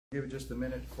Give it just a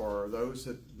minute for those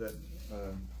that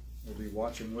will be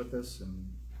watching with us and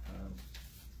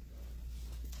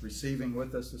receiving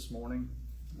with us this morning.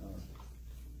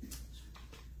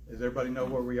 Does everybody know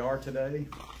where we are today?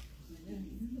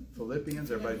 Philippians.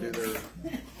 Everybody do their.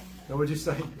 What would you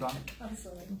say, Tom? I'm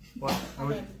sorry. What?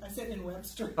 I said in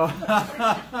Webster.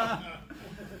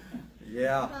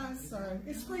 Yeah. I'm sorry.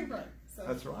 It's spring break. So.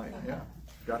 That's right. Yeah.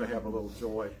 Got to have a little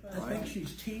joy. I think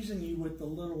she's teasing you with the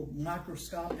little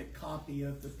microscopic copy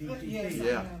of the PTP. Yes,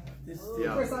 Yeah. Of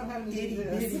course, I'm having to do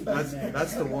this.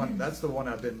 That's the one. That's the one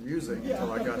I've been using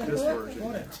until I got this version.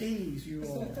 What a tease you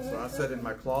all. So I sat in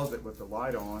my closet with the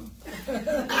light on,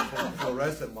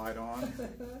 fluorescent light on,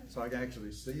 so I can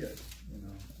actually see it. You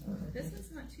know. This one's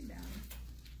not too bad.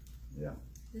 Yeah.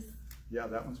 This. Yeah,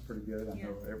 that one's pretty good. I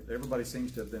know everybody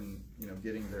seems to have been,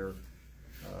 getting their.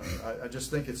 I just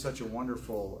think it's such a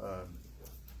wonderful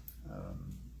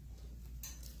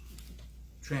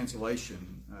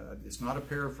translation. It's not a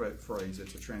paraphrase;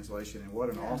 it's a translation, and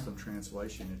what an awesome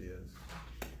translation it is.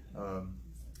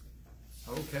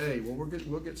 Okay, well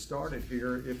we'll get started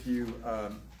here. If you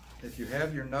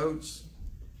have your notes,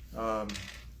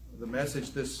 the message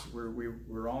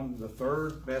we're on the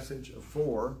third message of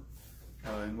 4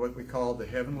 in what we call the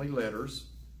heavenly letters.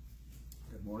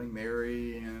 Good morning,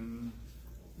 Mary, and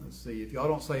let's see. If y'all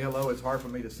don't say hello, it's hard for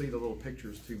me to see the little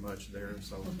pictures too much there.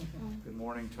 So, good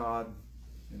morning, Todd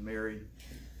and Mary,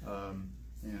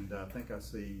 and I think I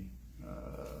see.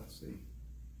 Let's see.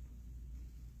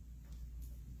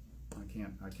 I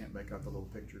can't make out the little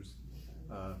pictures.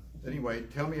 Anyway,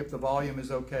 tell me if the volume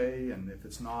is okay, and if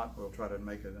it's not, we'll try to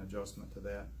make an adjustment to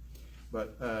that.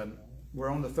 But we're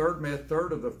on the third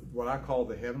of the what I call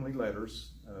the heavenly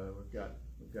letters. We've got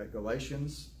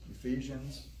Galatians,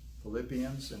 Ephesians,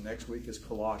 Philippians, and next week is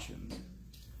Colossians.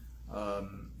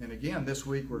 And again, this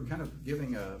week we're kind of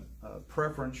giving a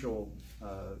preferential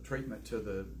treatment to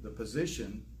the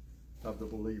position of the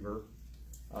believer.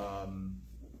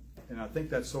 And I think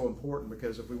that's so important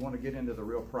because if we want to get into the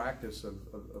real practice of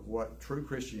what true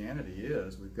Christianity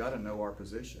is, we've got to know our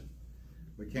position.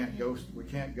 We can't go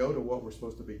to what we're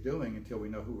supposed to be doing until we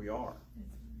know who we are.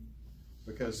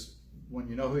 Because when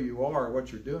you know who you are,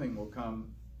 what you're doing will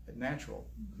come natural.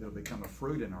 It'll become a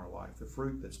fruit in our life, the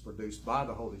fruit that's produced by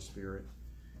the Holy Spirit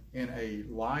in a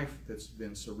life that's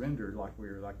been surrendered, like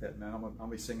that man. I'll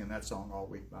be singing that song all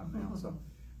week by now. So,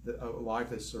 a life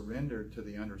that's surrendered to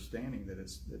the understanding that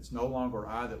it's no longer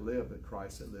I that live, but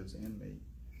Christ that lives in me.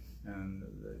 And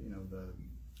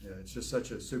it's just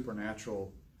such a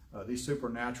supernatural. These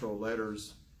supernatural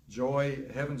letters, joy,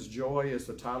 heaven's joy is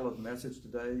the title of the message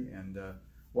today, and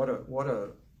what a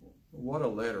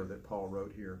letter that Paul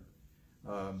wrote here.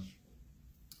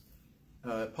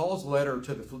 Paul's letter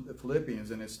to the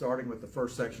Philippians, and it's starting with the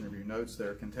first section of your notes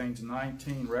there, contains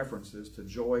 19 references to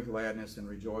joy, gladness, and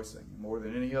rejoicing, more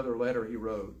than any other letter he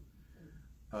wrote.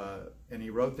 And he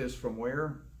wrote this from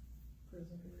where?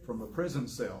 From a prison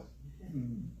cell.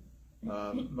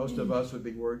 Most of us would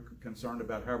be concerned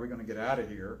about how are we going to get out of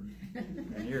here.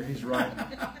 And here he's writing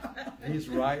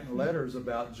letters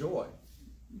about joy.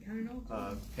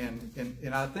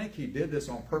 And I think he did this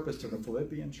on purpose to the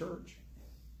Philippian church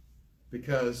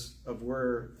because of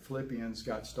where Philippians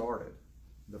got started.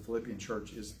 The Philippian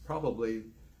church is probably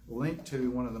linked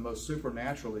to one of the most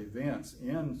supernatural events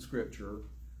in Scripture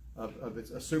of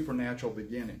its supernatural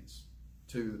beginnings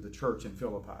to the church in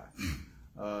Philippi.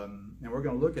 And we're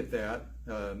going to look at that.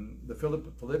 The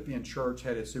Philippian church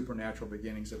had its supernatural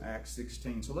beginnings in Acts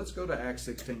 16. So let's go to Acts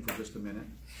 16 for just a minute.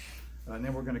 And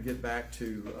then we're going to get back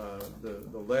to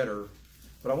the letter.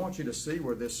 But I want you to see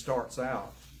where this starts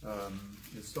out.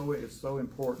 It's so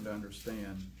important to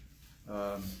understand.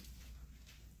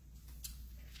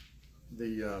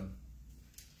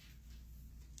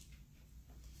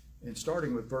 And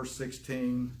starting with verse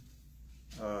 16,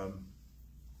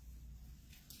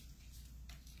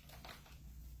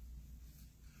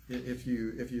 if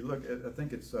you look at, I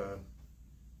think it's I'm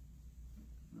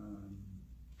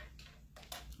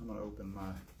going to open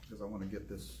because I want to get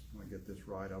this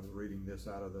right. I was reading this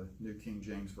out of the New King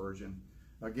James Version.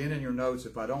 Again, in your notes,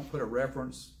 if I don't put a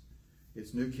reference,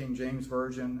 it's New King James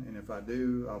Version, and if I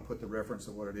do, I'll put the reference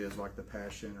of what it is, like the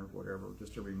Passion or whatever,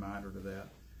 just a reminder to that.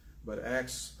 But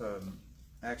Acts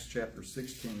chapter 16.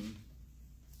 16,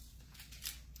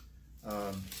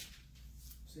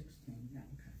 yeah, okay.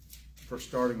 For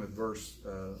starting with verse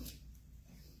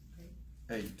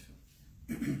 8.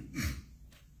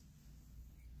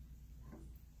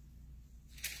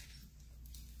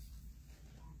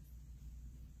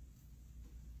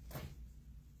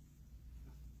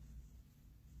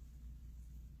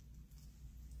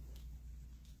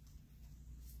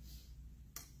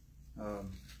 I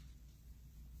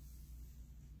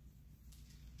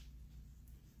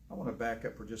want to back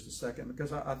up for just a second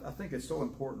because I think it's so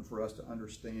important for us to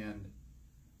understand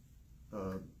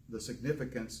the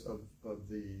significance of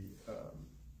the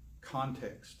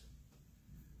context.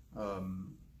 Paul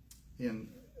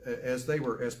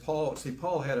he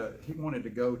wanted to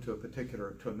go to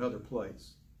another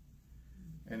place,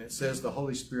 and it says the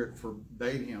Holy Spirit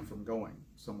forbade him from going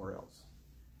somewhere else.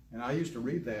 And I used to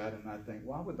read that and I think,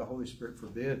 why would the Holy Spirit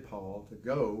forbid Paul to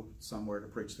go somewhere to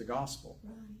preach the gospel?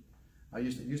 Right.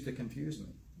 It used to confuse me.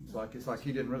 It's like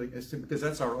he didn't really, because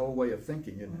that's our old way of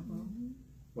thinking, isn't it? Mm-hmm.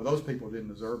 Well, those people didn't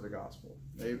deserve the gospel.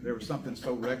 There was something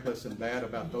so reckless and bad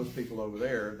about those people over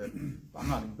there that I'm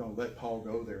not even going to let Paul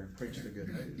go there and preach the good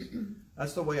news.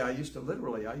 That's the way I used to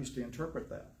interpret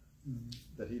that.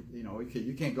 That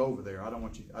you can't go over there. I don't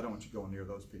want you going near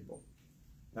those people.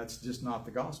 That's just not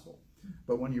the gospel.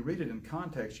 But when you read it in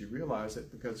context, you realize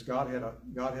that because God had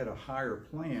a higher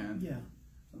plan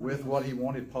with what He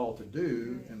wanted Paul to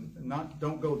do, and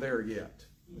don't go there yet.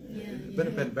 It would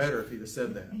have been better if he'd have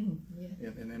said that.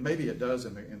 And maybe it does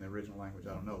in the original language,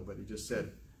 I don't know, but he just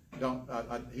said,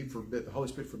 he forbid, the Holy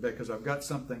Spirit forbid, because I've got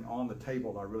something on the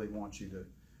table I really want you to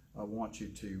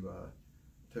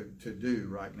do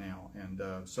right now. And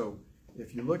so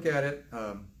if you look at it,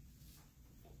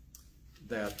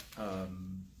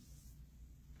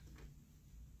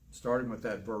 starting with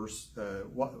that verse,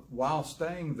 while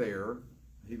staying there,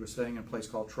 he was staying in a place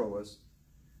called Troas,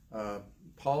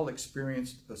 Paul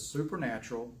experienced a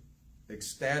supernatural,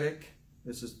 ecstatic,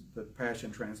 this is the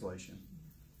Passion Translation,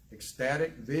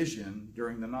 ecstatic vision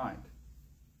during the night.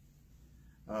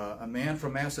 A man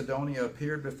from Macedonia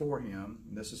appeared before him,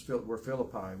 and this is where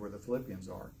Philippi, where the Philippians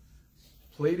are,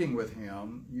 pleading with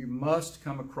him, you must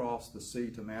come across the sea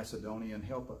to Macedonia and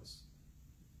help us.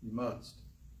 You must.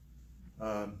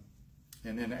 And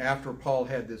then after Paul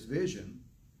had this vision,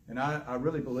 and I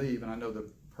really believe, and I know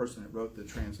the person that wrote the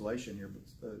translation here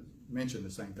mentioned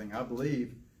the same thing. I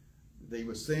believe that he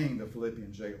was seeing the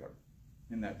Philippian jailer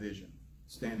in that vision,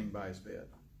 standing by his bed.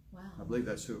 Wow. I believe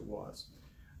that's who it was,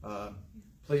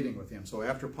 pleading with him. So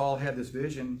after Paul had this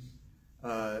vision,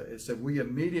 it said, we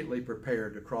immediately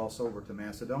prepared to cross over to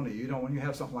Macedonia. You know, when you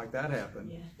have something like that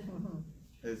happen,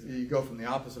 you go from the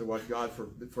opposite of what God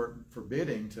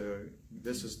forbidding to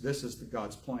this is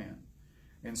God's plan.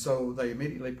 And so they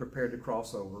immediately prepared to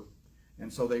cross over.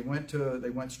 And so they went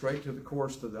straight to the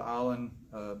course to the island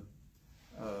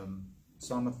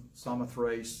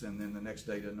Samothrace, and then the next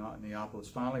day to Neapolis.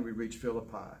 Finally, we reached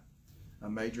Philippi, a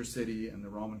major city in the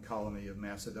Roman colony of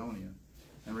Macedonia,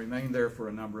 and remained there for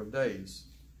a number of days.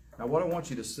 Now, what I want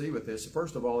you to see with this,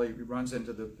 first of all, he runs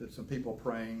into some people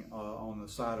praying on the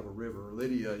side of a river.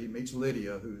 He meets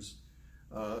Lydia, who's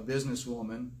a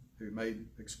businesswoman who made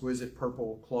exquisite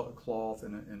purple cloth,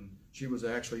 and she was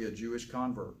actually a Jewish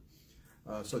convert.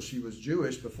 So she was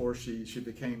Jewish before she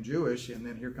became Jewish, and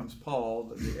then here comes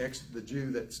Paul, the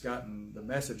Jew that's gotten the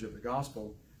message of the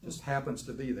gospel, just happens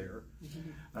to be there.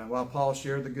 And while Paul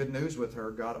shared the good news with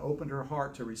her, God opened her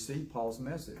heart to receive Paul's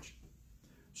message.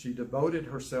 She devoted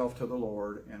herself to the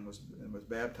Lord and was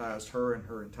baptized, her and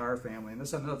her entire family. And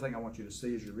that's another thing I want you to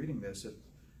see as you're reading this, that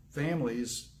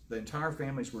the entire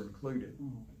families were included.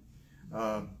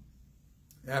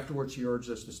 Afterwards, she urged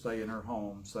us to stay in her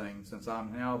home, saying, since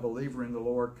I'm now a believer in the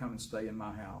Lord, come and stay in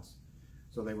my house.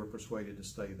 So they were persuaded to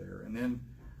stay there. And then,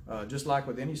 just like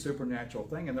with any supernatural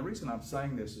thing, and the reason I'm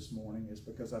saying this morning is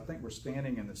because I think we're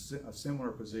standing in a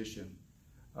similar position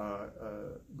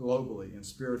globally and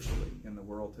spiritually in the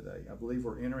world today. I believe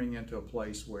we're entering into a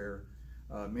place where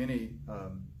many,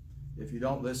 if you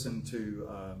don't listen to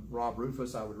Rob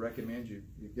Rufus, I would recommend you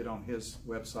get on his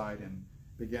website and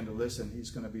begin to listen. He's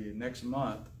going to be next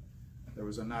month. There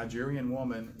was a Nigerian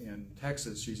woman in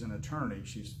Texas. She's an attorney.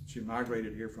 She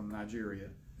migrated here from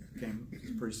Nigeria, became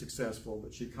pretty successful,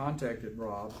 but she contacted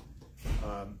Rob.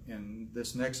 And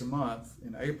this next month,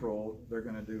 in April, they're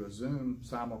going to do a Zoom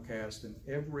simulcast in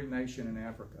every nation in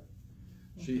Africa.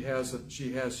 She says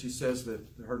that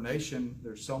her nation,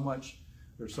 there's so much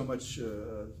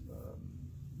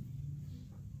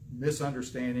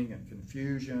misunderstanding and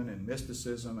confusion and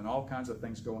mysticism and all kinds of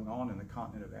things going on in the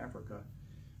continent of Africa.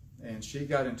 And she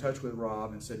got in touch with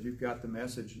Rob and said, you've got the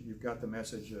message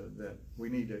that we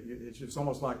need to, it's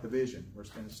almost like the vision. We're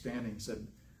standing and said,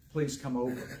 please come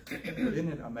over. But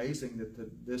isn't it amazing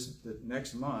that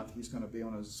next month he's going to be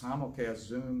on a simulcast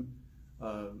Zoom,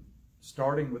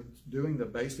 starting with doing the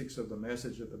basics of the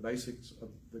message, of the basics of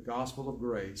the gospel of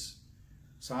grace,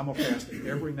 simulcast in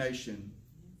every nation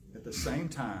at the same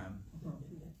time,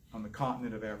 on the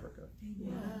continent of Africa.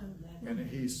 Amen. And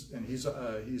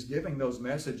he's giving those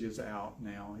messages out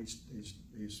now.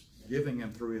 He's giving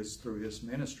them through his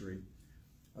ministry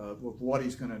with what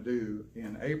he's going to do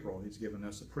in April. He's given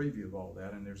us a preview of all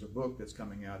that, and there's a book that's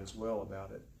coming out as well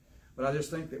about it. But I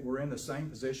just think that we're in the same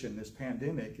position. This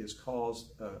pandemic has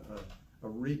caused a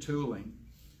retooling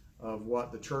of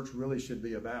what the church really should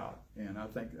be about. And I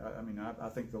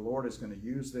think the Lord is going to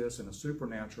use this in a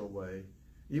supernatural way,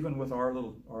 even with our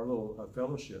little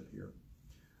fellowship here.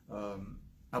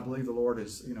 I believe the Lord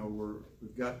is,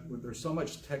 there's so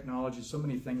much technology, so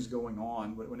many things going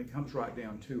on, but when it comes right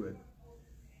down to it,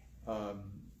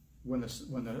 when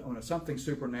something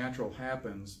supernatural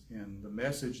happens and the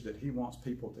message that he wants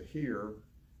people to hear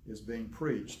is being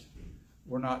preached,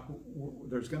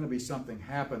 there's going to be something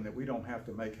happen that we don't have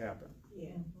to make happen.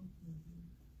 Yeah.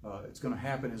 It's going to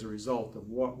happen as a result of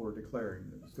what we're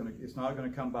declaring. It's not going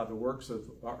to come by the works of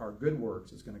our good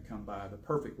works. It's going to come by the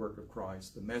perfect work of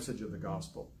Christ, the message of the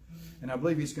gospel. And I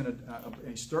believe he's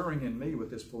stirring in me with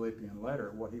this Philippian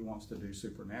letter what he wants to do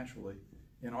supernaturally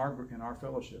in our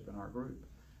fellowship, in our group.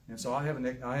 And so I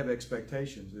have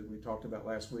expectations that we talked about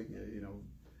last week.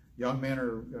 Young men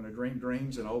are going to dream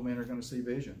dreams, and old men are going to see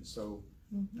visions. So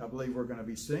I believe we're going to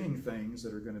be seeing things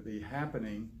that are going to be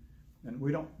happening, and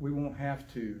we won't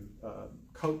have to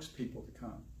coax people to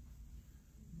come.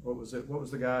 What was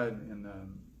the guy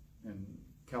in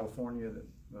California that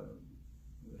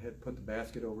had put the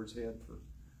basket over his head for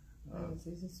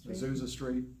Azusa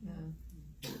Street? Yeah.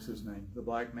 What was his name? The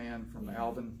black man from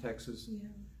Alvin, Texas.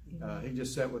 Yeah. He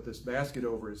just sat with this basket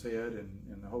over his head,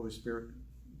 and the Holy Spirit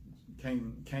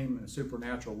came in a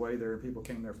supernatural way there, and people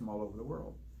came there from all over the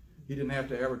world. He didn't have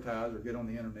to advertise or get on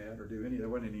the internet or do there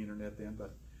wasn't any internet then,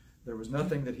 but there was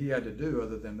nothing that he had to do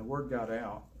other than the word got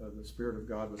out. The Spirit of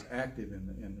God was active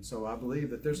and so I believe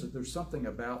that there's something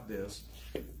about this,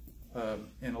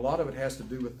 and a lot of it has to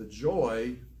do with the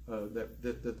joy that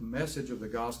the message of the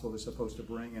gospel is supposed to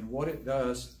bring and what it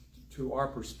does to our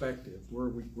perspective, where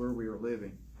we are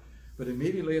living. But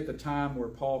immediately at the time where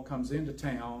Paul comes into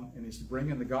town and he's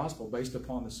bringing the gospel based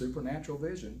upon the supernatural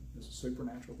vision, this is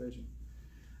supernatural vision,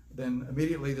 then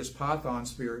immediately this Python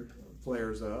spirit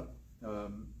flares up,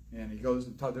 and he goes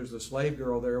and there's a slave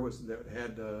girl there that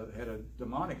had a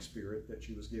demonic spirit that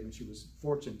she was given. She was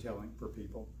fortune telling for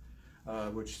people,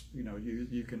 which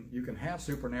you can have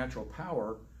supernatural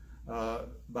power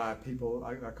by people.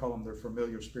 I call them their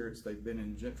familiar spirits. They've been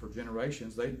in for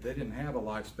generations. They didn't have a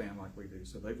lifespan like we do,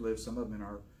 so they've lived. Some of them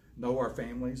know our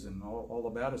families, and all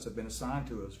about us have been assigned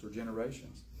to us for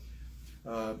generations.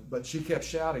 But she kept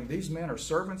shouting, "These men are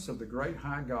servants of the great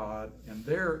high God, and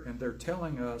they're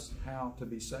telling us how to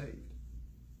be saved."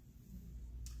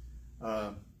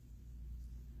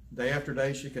 Day after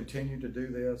day she continued to do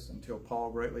this until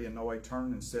Paul, greatly annoyed,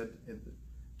 turned and said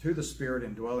to the spirit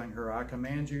indwelling her, "I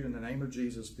command you in the name of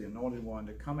Jesus, the Anointed One,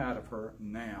 to come out of her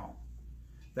now."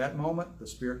 That moment the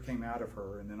spirit came out of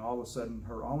her, and then all of a sudden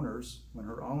her owners,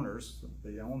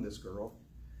 they own this girl.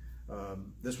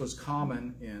 This was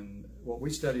common in what we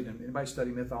studied. Anybody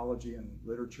study mythology and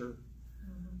literature?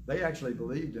 They actually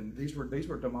believed in these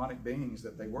were demonic beings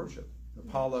that they worshiped.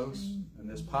 Apollos, and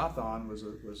this Python was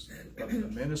a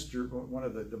minister, one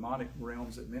of the demonic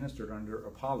realms that ministered under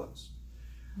Apollos.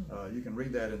 You can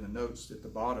read that in the notes at the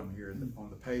bottom here on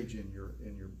the page in your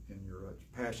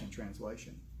Passion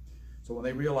Translation. So when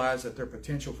they realized that their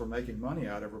potential for making money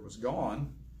out of it was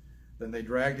gone, then they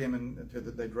dragged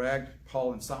they dragged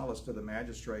Paul and Silas to the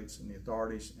magistrates and the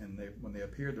authorities, and when they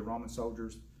appeared, the Roman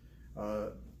soldiers,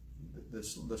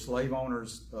 the slave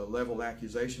owners leveled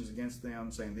accusations against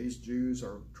them, saying these Jews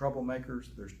are troublemakers.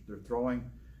 They're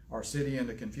throwing our city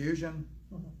into confusion.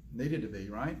 Needed to be,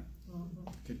 right?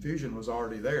 Confusion was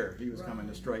already there. He was coming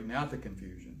to straighten out the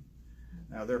confusion.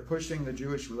 Now they're pushing the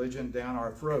Jewish religion down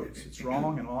our throats. It's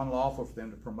wrong and unlawful for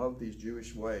them to promote these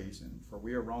Jewish ways, and for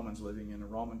we are Romans living in a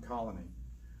Roman colony.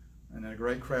 And then a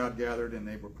great crowd gathered, and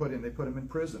they put him in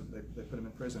prison. They put him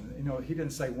in prison. He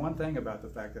didn't say one thing about the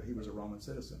fact that he was a Roman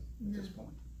citizen at this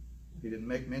point. He didn't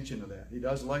make mention of that. He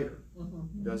does later.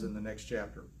 He does in the next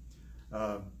chapter.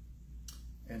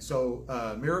 And so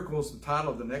miracles, the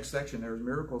title of the next section there is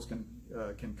miracles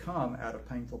can come out of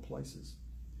painful places.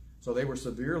 So they were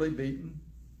severely beaten,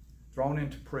 thrown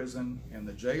into prison, and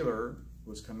the jailer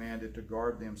was commanded to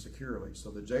guard them securely. So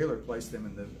the jailer placed them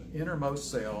in the innermost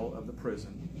cell of the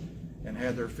prison and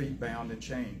had their feet bound and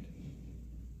chained.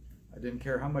 It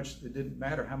didn't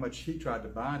matter how much he tried to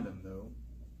bind them, though.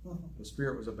 The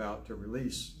Spirit was about to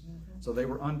release. So they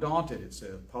were undaunted, it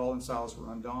said. Paul and Silas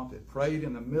were undaunted, prayed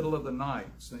in the middle of the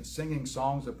night, singing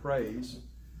songs of praise.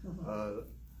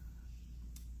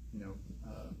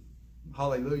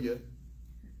 hallelujah,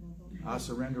 I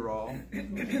surrender all.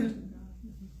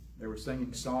 They were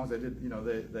singing songs. They did,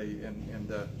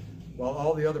 while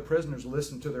all the other prisoners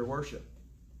listened to their worship.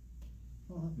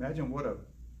 Imagine what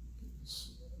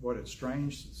a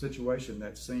strange situation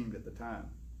that seemed at the time.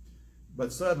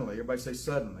 But suddenly, everybody say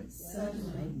suddenly,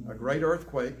 a great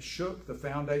earthquake shook the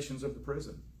foundations of the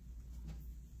prison.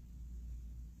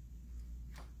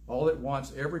 All at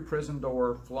once, every prison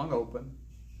door flung open,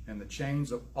 and the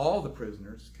chains of all the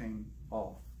prisoners came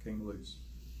loose.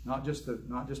 Not just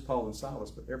Paul and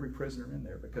Silas, but every prisoner in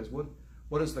there. Because what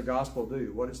does the gospel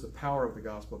do? What does the power of the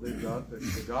gospel do?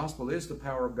 The gospel is the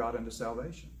power of God unto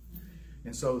salvation.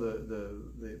 And so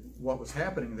what was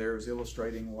happening there is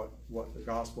illustrating what the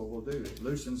gospel will do. It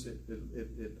loosens it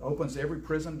opens every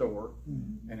prison door,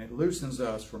 and it loosens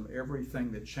us from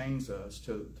everything that chains us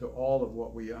to all of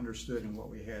what we understood and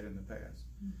what we had in the past.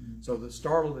 So the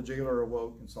startled jailer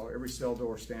awoke and saw every cell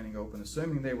door standing open.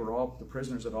 Assuming the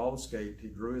prisoners had all escaped, he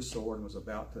drew his sword and was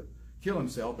about to kill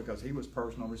himself because he was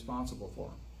personally responsible for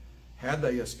them. Had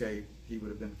they escaped, he would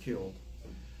have been killed.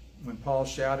 When Paul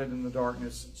shouted in the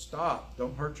darkness, "Stop!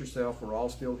 Don't hurt yourself. We're all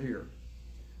still here."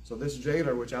 So this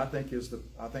jailer, which I think is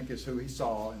who he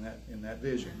saw in that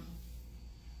vision,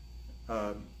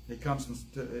 he comes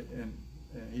and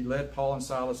he led Paul and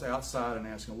Silas outside and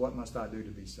asked them, "What must I do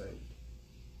to be saved?"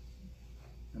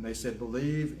 And they said,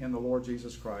 "Believe in the Lord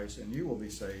Jesus Christ, and you will be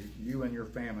saved, you and your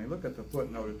family." Look at the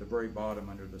footnote at the very bottom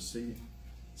under the C. It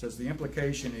says the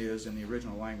implication is, in the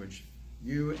original language,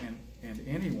 you and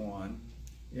anyone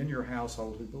in your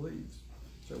household who believes.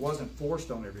 So it wasn't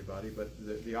forced on everybody, but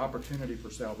the opportunity for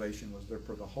salvation was there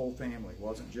for the whole family. It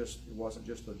wasn't just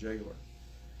the jailer.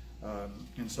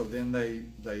 And so then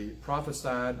they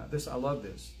prophesied. I love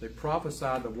this. They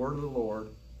prophesied the word of the Lord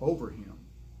over him.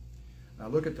 Now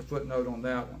look at the footnote on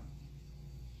that one.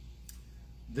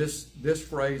 This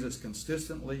phrase is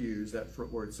consistently used,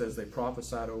 where it says they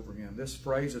prophesied over him. This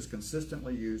phrase is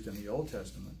consistently used in the Old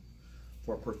Testament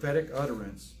for prophetic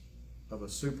utterance of a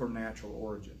supernatural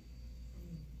origin.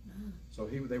 So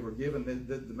they were given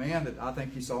the man that I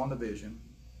think he saw in the vision,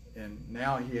 and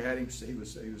now he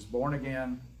was born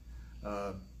again,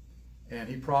 and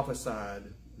he prophesied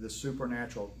this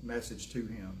supernatural message to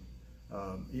him.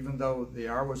 Even though the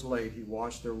hour was late, he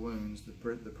washed their wounds. The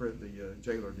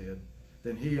jailer did.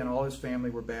 Then he and all his family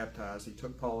were baptized. He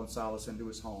took Paul and Silas into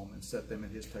his home and set them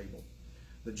at his table.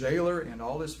 The jailer and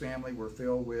all his family were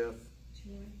filled with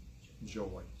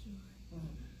joy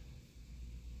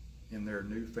in their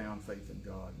newfound faith in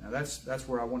God. Now that's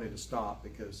where I wanted to stop,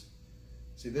 because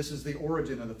see, this is the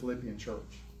origin of the Philippian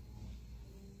church.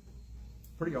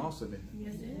 Pretty awesome, isn't it?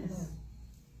 Yes, it is.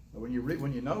 But when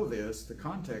you know this, the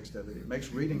context of it, it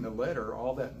makes reading the letter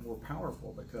all that more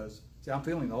powerful, because see, I'm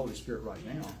feeling the Holy Spirit right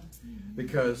now,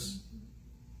 because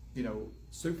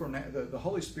the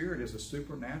Holy Spirit is a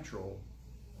supernatural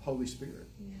Holy Spirit.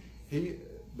 He,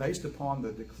 based upon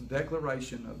the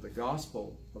declaration of the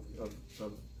gospel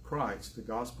of Christ, the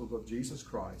gospel of Jesus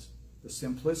Christ, the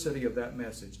simplicity of that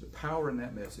message, the power in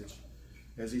that message,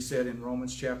 as he said in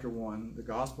Romans chapter 1, the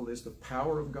gospel is the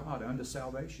power of God unto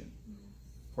salvation.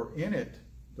 For in it,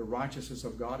 the righteousness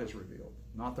of God is revealed,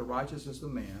 not the righteousness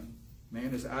of man.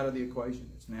 Man is out of the equation.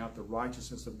 It's now the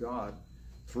righteousness of God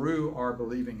through our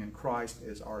believing in Christ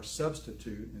as our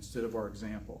substitute instead of our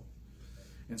example.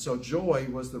 And so joy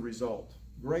was the result.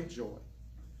 Great joy.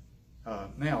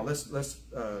 Now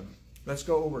let's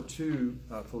go over to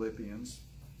Philippians,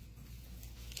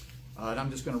 and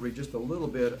I'm just going to read just a little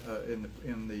bit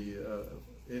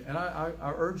and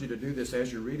I urge you to do this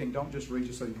as you're reading. Don't just read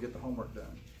just so you get the homework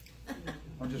done.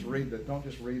 Don't just read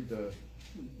the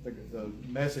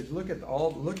message. Look at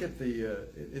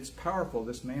it's powerful.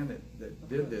 This man that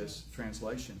did this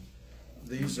translation,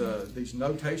 these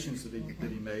notations that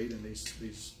he made, and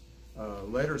these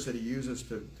letters that he uses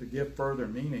to give further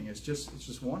meaning. It's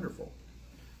just wonderful.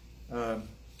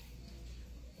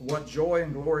 What joy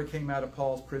and glory came out of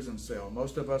Paul's prison cell.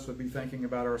 Most of us would be thinking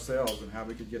about ourselves and how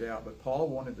we could get out, but Paul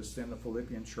wanted to send the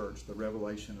Philippian church the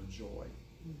revelation of joy.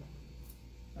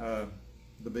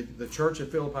 The church at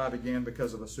Philippi began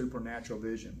because of a supernatural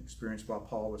vision experienced while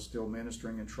Paul was still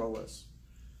ministering in Troas.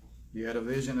 He had a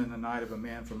vision in the night of a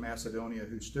man from Macedonia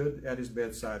who stood at his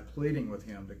bedside pleading with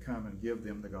him to come and give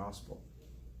them the gospel.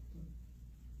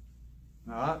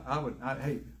 Now,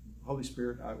 hey, Holy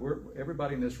Spirit,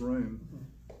 everybody in this room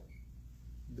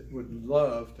would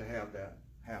love to have that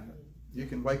happen. You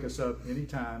can wake us up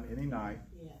anytime, any night,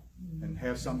 and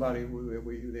have somebody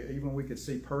we could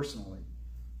see personally.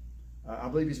 I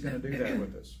believe he's going to do that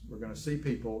with us. We're going to see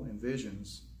people in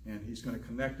visions and he's going to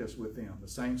connect us with them the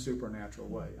same supernatural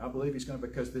way. I believe he's going to,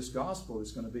 because this gospel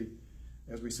is going to be,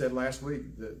 as we said last week,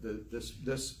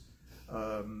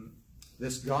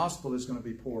 this gospel is going to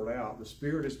be poured out. The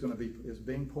Spirit is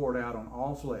being poured out on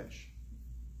all flesh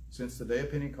since the day of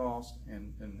Pentecost,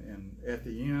 and at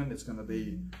the end it's going to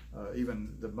be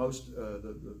even the most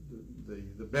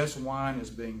the best wine is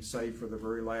being saved for the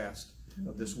very last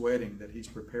of this wedding that he's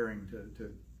preparing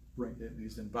to bring.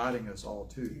 He's inviting us all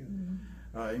to.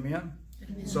 Amen.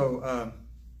 So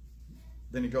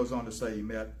then he goes on to say he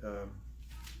met.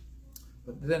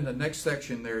 But then the next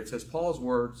section there, it says Paul's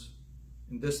words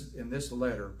in this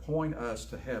letter point us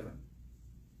to heaven.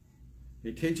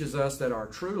 He teaches us that our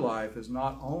true life is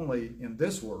not only in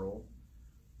this world,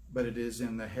 but it is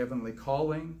in the heavenly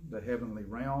calling, the heavenly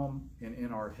realm, and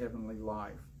in our heavenly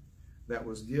life that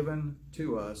was given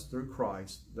to us through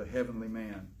Christ, the heavenly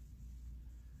man.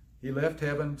 He left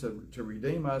heaven to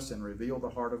redeem us and reveal the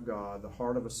heart of God, the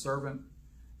heart of a servant.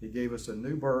 He gave us a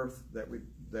new birth that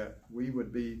we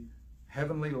would be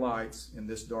heavenly lights in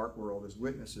this dark world as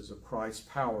witnesses of Christ's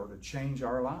power to change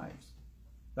our lives.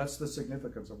 That's the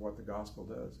significance of what the gospel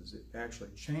does, is it actually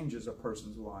changes a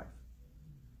person's life.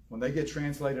 When they get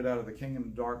translated out of the kingdom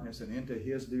of darkness and into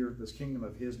this kingdom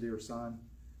of his dear Son,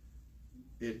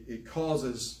 it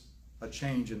causes a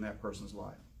change in that person's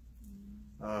life.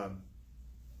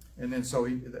 And then so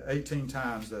 18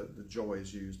 times the joy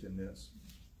is used in this.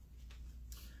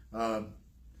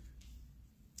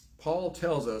 Paul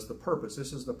tells us the purpose.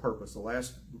 This is the purpose. The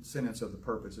last sentence of the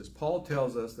purpose is Paul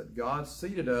tells us that God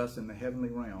seated us in the heavenly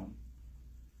realm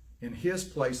in his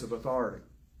place of authority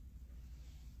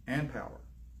and power.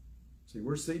 See,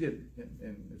 we're seated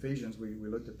in Ephesians. We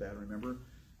looked at that, remember?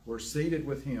 We're seated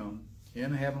with him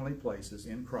in heavenly places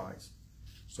in Christ.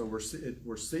 So we're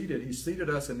seated. He seated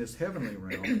us in this heavenly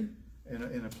realm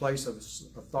in a place of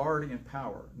authority and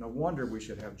power. No wonder we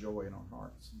should have joy in our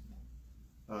hearts.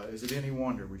 Is it any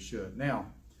wonder we should? Now,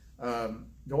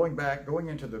 going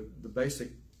into the basic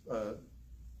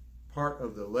part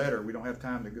of the letter, we don't have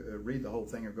time to read the whole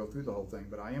thing or go through the whole thing,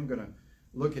 but I am going to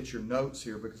look at your notes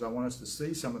here because I want us to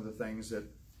see some of the things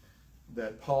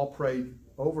that Paul prayed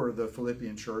over the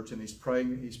Philippian church, and he's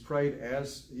prayed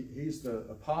as he's the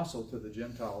apostle to the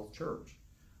Gentile church.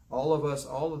 All of us,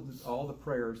 all the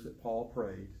prayers that Paul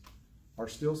prayed are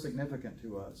still significant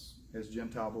to us as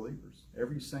Gentile believers.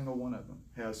 Every single one of them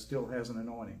still has an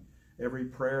anointing. Every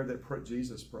prayer that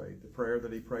Jesus prayed, the prayer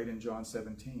that he prayed in John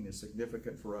 17, is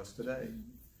significant for us today.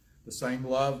 The same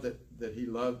love that he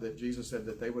loved, that Jesus said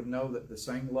that they would know that the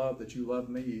same love that you love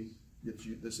me,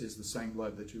 this is the same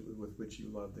love with which you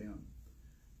love them.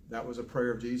 That was a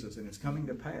prayer of Jesus, and it's coming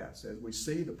to pass as we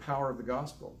see the power of the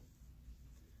gospel.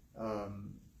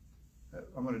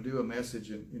 I'm going to do a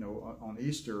message, on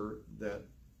Easter that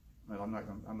I don't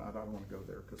want to go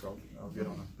there because I'll get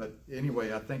on it. But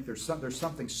anyway, I think there's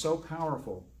something so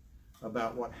powerful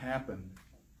about what happened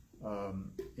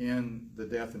in the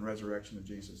death and resurrection of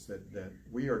Jesus that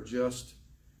we are just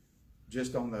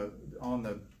on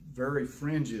the very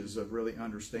fringes of really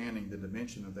understanding the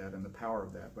dimension of that and the power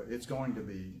of that. But it's going to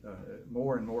be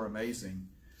more and more amazing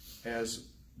as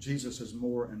Jesus is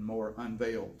more and more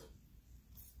unveiled.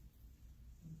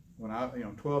 When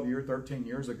 13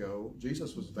 years ago,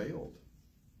 Jesus was veiled.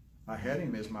 I had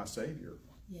him as my Savior.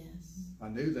 Yes. I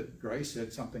knew that grace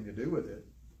had something to do with it.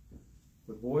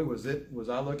 But boy, was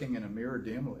I looking in a mirror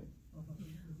dimly. Yeah,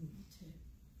 me too.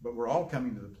 But we're all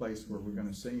coming to the place where we're going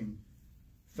to see him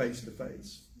face to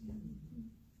face.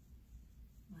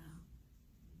 Wow.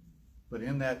 But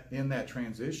in that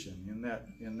transition, in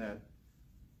that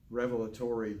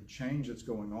revelatory change that's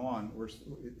going on,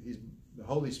 the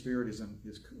Holy Spirit is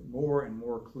more and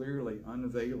more clearly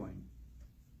unveiling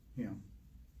him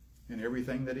and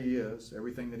everything that he is,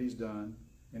 everything that he's done,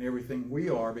 and everything we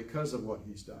are because of what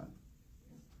he's done.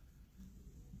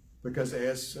 Because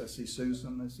I see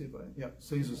Susan, let's see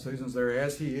if Susan's there.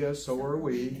 As he is, so are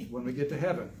we when we get to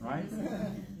heaven, right?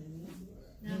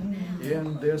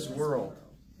 In this world.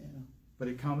 But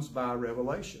it comes by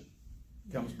revelation.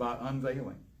 It comes by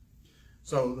unveiling.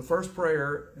 So the first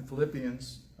prayer in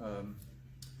Philippians,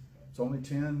 it's only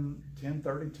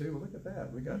 10:32. Look at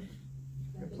that. We got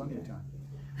plenty of time.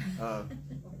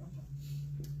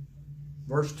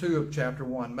 Verse 2 of chapter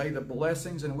 1. May the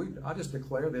blessings, and I just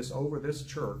declare this over this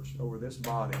church, over this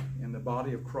body, in the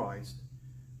body of Christ,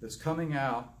 that's coming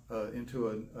out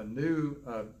into a new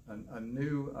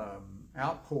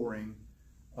outpouring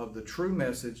of the true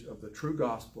message of the true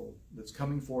gospel that's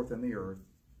coming forth in the earth.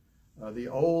 The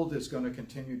old is going to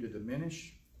continue to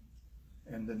diminish,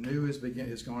 And the new is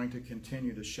going to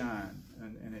continue to shine,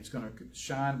 and it's going to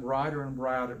shine brighter and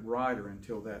brighter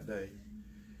until that day.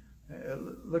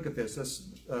 Look at this.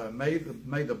 May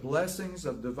the blessings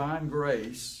of divine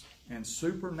grace and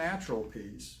supernatural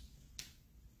peace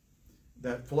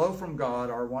that flow from God,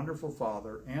 our wonderful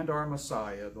Father, and our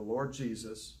Messiah, the Lord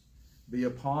Jesus, be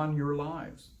upon your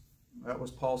lives. That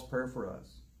was Paul's prayer for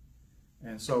us.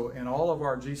 And so, in all of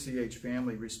our GCH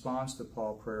family responds to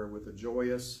Paul's prayer with a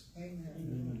joyous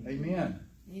Amen. Amen.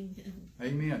 Amen.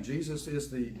 Amen. Jesus is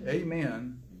the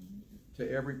Amen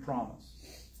to every promise.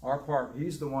 Our part,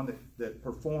 He's the one that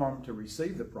performed to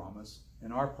receive the promise,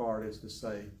 and our part is to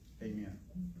say Amen.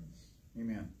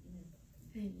 Amen.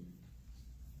 Amen.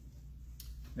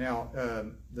 Now,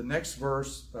 the next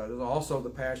verse, there's also the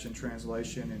Passion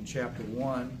Translation in chapter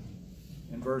 1.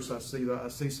 In verse, I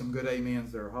see some good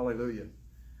amens there. Hallelujah.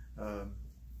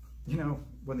 You know,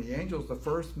 when the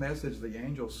first message the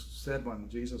angels said when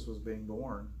Jesus was being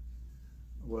born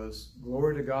was,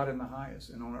 glory to God in the highest,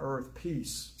 and on earth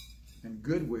peace and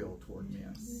goodwill toward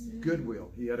men. Goodwill.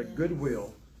 He had a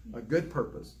goodwill, a good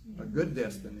purpose, a good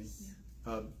destiny,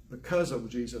 because of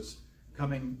Jesus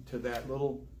coming to that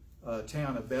little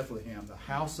town of Bethlehem, the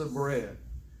house of bread.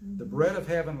 The bread of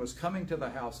heaven was coming to the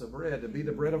house of bread to be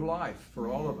the bread of life for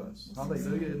all of us.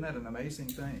 Hallelujah. Isn't that an amazing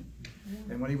thing?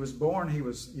 And when he was born, he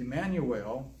was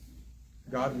Emmanuel,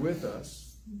 God with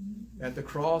us. At the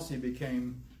cross, he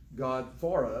became God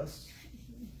for us.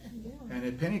 And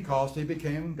at Pentecost, he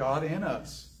became God in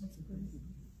us.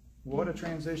 What a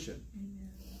transition.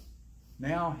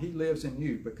 Now he lives in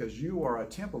you because you are a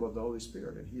temple of the Holy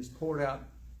Spirit, and he has poured out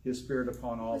his Spirit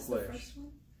upon all flesh.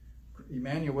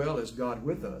 Emmanuel is God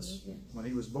with us. When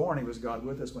he was born, he was God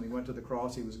with us. When he went to the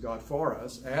cross, he was God for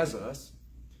us, as us.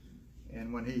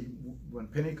 And when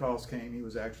Pentecost came, he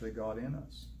was actually God in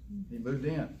us. He moved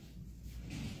in.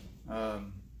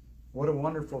 What a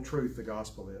wonderful truth the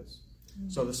gospel is.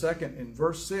 So the second, in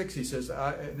verse 6, he says,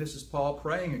 and this is Paul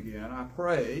praying again, I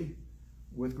pray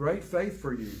with great faith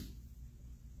for you.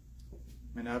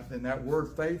 And that word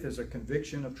faith is a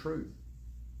conviction of truth.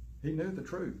 He knew the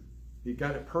truth. He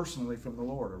got it personally from the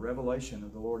Lord, a revelation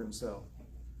of the Lord himself.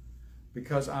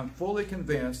 Because I'm fully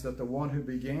convinced that the one who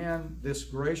began this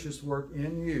gracious work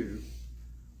in you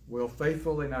will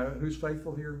faithfully, now who's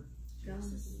faithful here?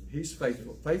 Jesus. He's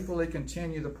faithful. Faithfully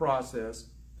continue the process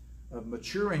of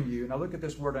maturing you. Now look at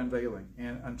this word unveiling.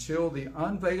 And until the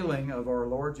unveiling of our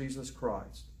Lord Jesus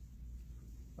Christ.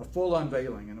 A full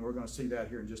unveiling. And we're going to see that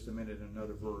here in just a minute in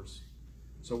another verse.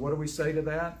 So what do we say to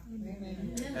that?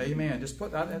 Amen. Amen. Just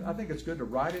put. I think it's good to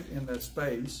write it in that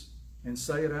space and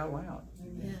say it out loud.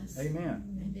 Yes. Amen.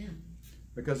 Amen.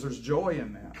 Because there's joy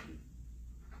in that.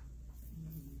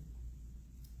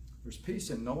 There's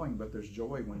peace in knowing, but there's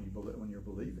joy when you're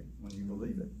believing. When you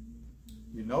believe it,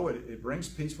 you know it. It brings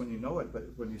peace when you know it. But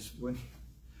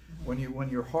when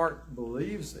your heart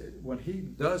believes it, when He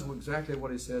does exactly what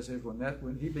He says,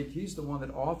 He's the one that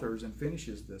authors and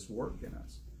finishes this work in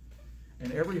us.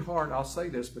 And every heart, I'll say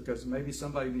this because maybe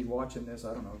somebody will be watching this,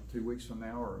 I don't know, 2 weeks from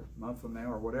now or a month from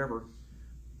now or whatever.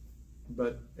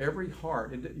 But every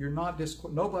heart,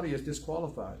 nobody is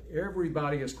disqualified.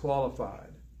 Everybody is qualified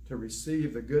to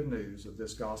receive the good news of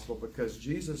this gospel because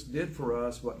Jesus did for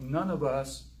us what none of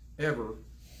us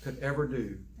could ever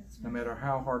do, no matter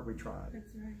how hard we tried.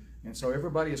 That's right. And so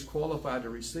everybody is qualified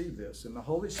to receive this. And the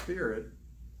Holy Spirit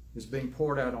is being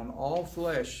poured out on all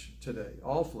flesh today,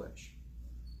 all flesh.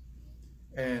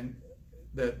 And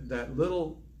that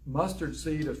little mustard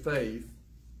seed of faith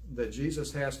that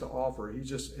Jesus has to offer,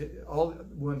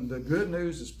 when the good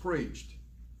news is preached,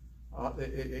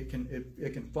 it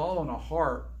can fall on a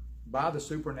heart by the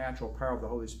supernatural power of the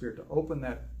Holy Spirit to open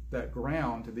that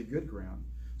ground to be good ground,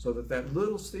 so that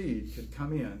little seed can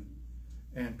come in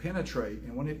and penetrate.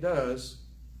 And when it does,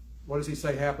 what does he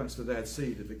say happens to that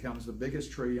seed? It becomes the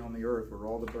biggest tree on the earth, where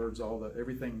all the birds,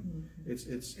 everything.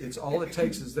 It's all it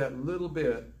takes is that little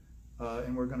bit,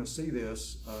 and we're going to see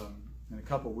this in a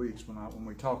couple of weeks when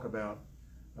we talk about.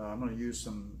 I'm going to use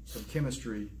some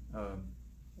chemistry,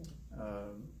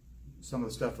 some of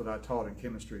the stuff that I taught in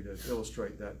chemistry to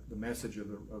illustrate the message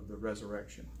of the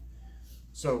resurrection.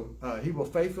 So he will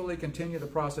faithfully continue the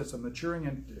process of maturing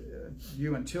in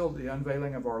you until the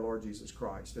unveiling of our Lord Jesus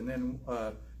Christ. And then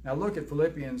now look at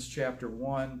Philippians chapter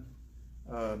 1.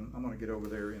 I'm going to get over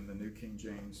there in the New King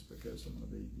James because I'm going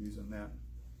to be using that.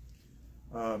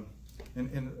 In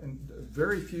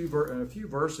a few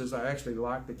verses, I actually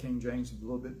like the King James a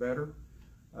little bit better.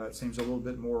 It seems a little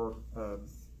bit more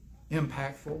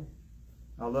impactful.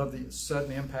 I love the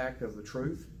sudden impact of the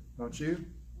truth, don't you?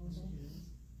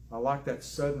 I like that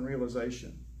sudden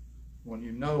realization when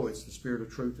you know it's the Spirit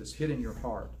of truth that's hitting your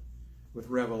heart with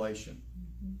revelation.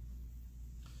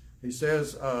 He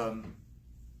says,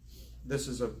 this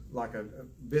is like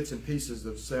bits and pieces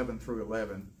of 7 through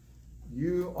 11.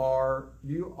 You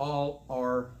all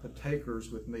are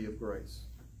partakers with me of grace.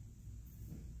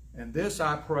 And this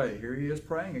I pray, here he is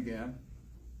praying again,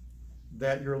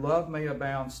 that your love may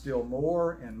abound still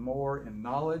more and more in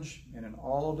knowledge and in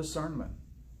all discernment.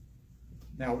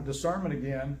 Now, discernment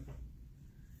again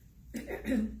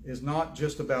is not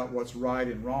just about what's right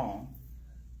and wrong,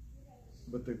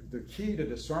 but the key to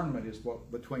discernment is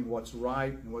between what's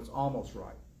right and what's almost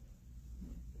right.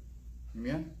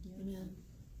 Amen? Amen.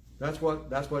 That's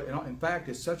what. In fact,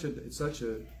 it's such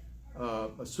a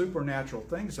supernatural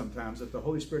thing sometimes that the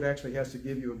Holy Spirit actually has to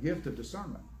give you a gift of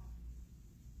discernment.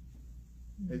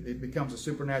 It becomes a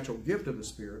supernatural gift of the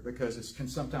Spirit because it can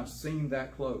sometimes seem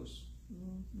that close,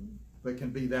 but it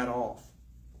can be that off.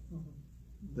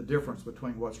 The difference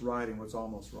between what's right and what's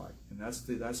almost right, and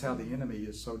that's how the enemy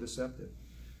is so deceptive.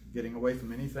 Getting away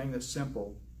from anything that's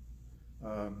simple,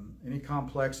 any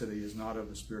complexity is not of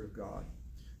the Spirit of God.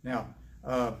 Now,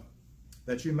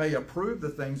 that you may approve the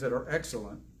things that are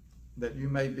excellent, that you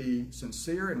may be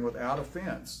sincere and without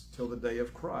offense till the day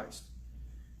of Christ,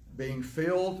 being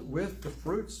filled with the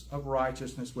fruits of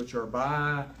righteousness, which are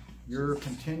by your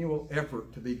continual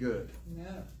effort to be good.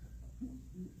 No.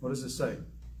 What does it say?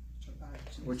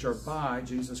 Which are by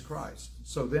Jesus Christ.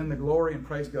 So then the glory and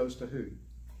praise goes to who?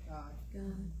 God.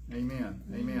 Amen.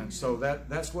 Amen. So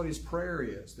that's what his prayer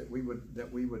is, that we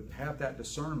would have that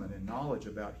discernment and knowledge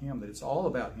about him, that it's all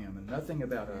about him and nothing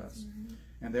about us.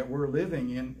 And that we're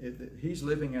living in it, he's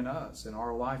living in us in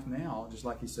our life now, just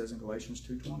like he says in Galatians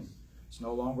 2:20. It's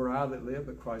no longer I that live,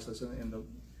 but Christ lives in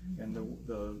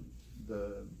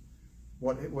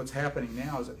what's happening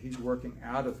now is that he's working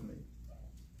out of me.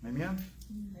 Amen?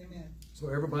 Amen. So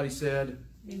everybody said,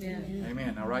 Amen.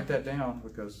 Amen. Now write that down,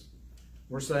 because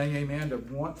we're saying amen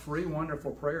to three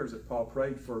wonderful prayers that Paul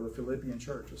prayed for the Philippian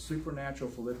church, a supernatural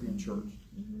Philippian church.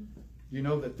 You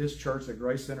know that this church at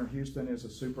Grace Center Houston is a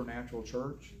supernatural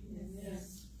church?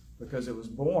 Yes. Because it was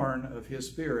born of his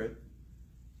Spirit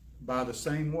by the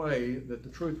same way that the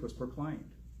truth was proclaimed.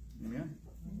 Amen?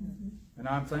 And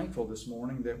I'm thankful this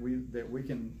morning that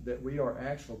we are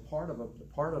actually part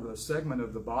of a segment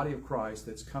of the body of Christ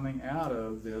that's coming out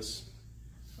of this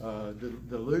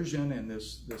delusion and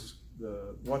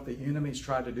what the enemies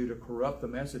tried to do to corrupt the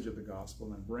message of the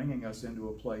gospel, and bringing us into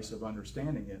a place of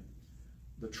understanding it,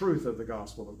 the truth of the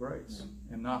gospel of grace,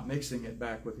 and not mixing it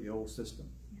back with the old system.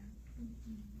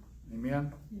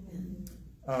 Amen?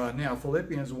 Now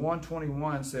Philippians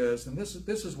 1:21 says, and this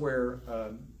is where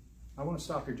I want to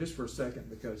stop here just for a second,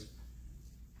 because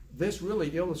this really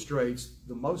illustrates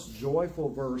the most joyful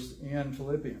verse in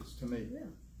Philippians to me.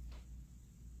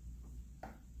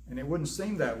 And it wouldn't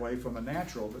seem that way from a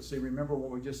natural, but see, remember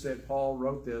what we just said. Paul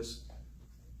wrote this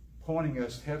pointing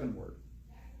us heavenward,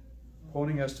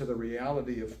 pointing us to the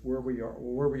reality of where we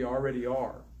already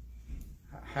are,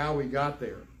 how we got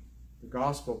there. The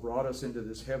gospel brought us into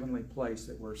this heavenly place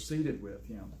that we're seated with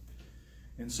him.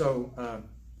 And so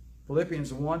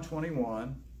Philippians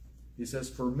 1:21, he says,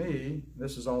 for me,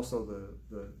 this is also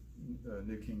the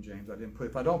New King James. I didn't put,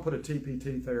 if I don't put a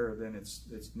TPT there, then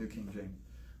it's New King James.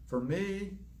 For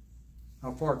me,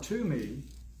 how far to me,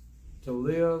 to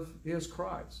live is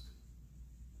Christ.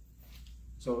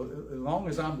 So as long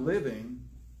as I'm living,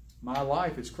 my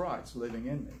life is Christ living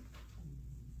in me.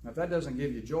 Now if that doesn't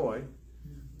give you joy,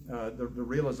 the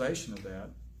realization of that.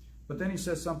 But then he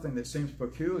says something that seems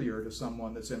peculiar to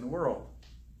someone that's in the world.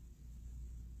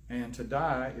 And to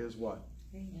die is what?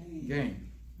 Gain.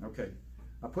 Okay.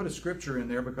 I put a scripture in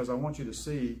there because I want you to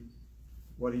see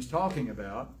what he's talking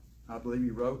about. I believe he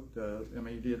wrote,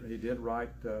 he did write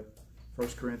 1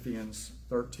 Corinthians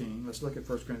 13. Let's look at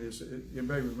 1 Corinthians.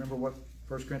 Anybody remember what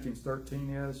 1 Corinthians 13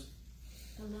 is?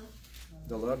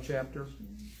 The love chapter.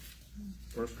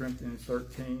 1 Corinthians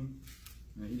 13.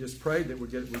 And he just prayed that we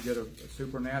get a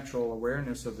supernatural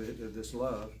awareness of this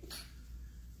love.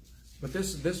 But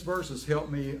this verse has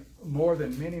helped me more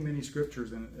than many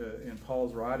scriptures in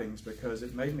Paul's writings, because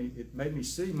it made me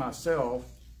see myself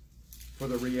in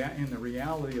the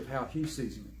reality of how he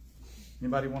sees me.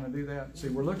 Anybody want to do that? See,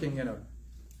 we're looking in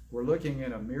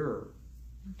a mirror,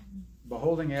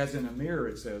 beholding as in a mirror.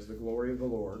 It says the glory of the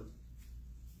Lord.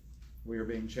 We are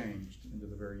being changed into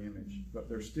the very image, but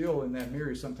there's still in that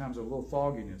mirror sometimes a little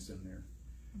fogginess in there.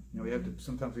 You know,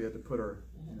 sometimes we have to put our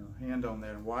hand on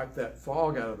there and wipe that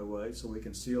fog out of the way so we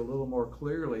can see a little more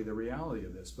clearly the reality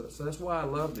of this. But so that's why I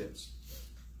love this.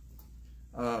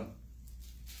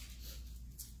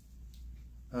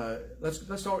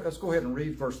 let's go ahead and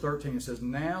read verse 13. It says,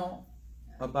 "Now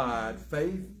abide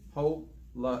faith, hope,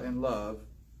 and love,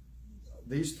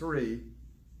 these three,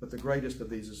 but the greatest of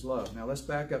these is love." Now let's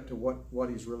back up to what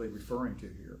he's really referring to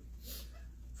here.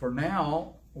 For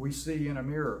now we see in a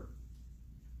mirror,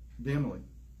 dimly,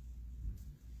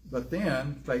 but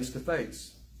then face to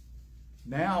face.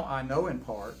 Now I know in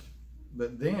part,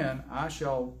 but then I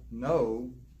shall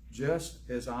know just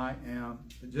as I am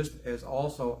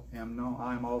also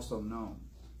known.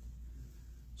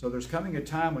 So there's coming a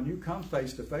time when you come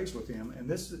face to face with him, and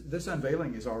this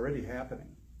unveiling is already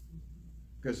happening.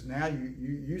 Because now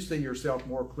you see yourself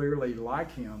more clearly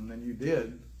like him than you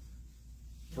did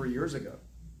 3 years ago.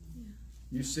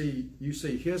 You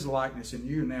see his likeness in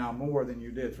you now more than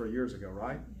you did 3 years ago,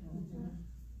 right?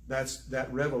 That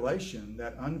revelation,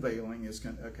 that unveiling is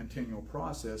a continual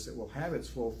process. It will have its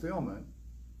fulfillment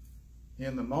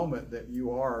in the moment that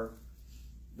you are.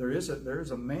 There is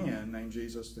a man named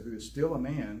Jesus who is still a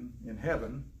man in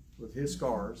heaven with his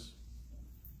scars.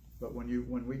 But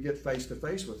when we get face to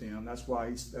face with him, that's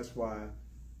why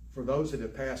for those that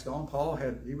have passed on,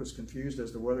 he was confused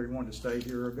as to whether he wanted to stay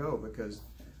here or go, because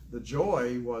the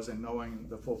joy was in knowing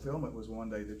the fulfillment was one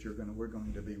day that we're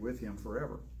going to be with him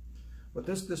forever. But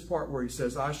this part where he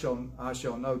says, I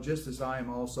shall know just as I am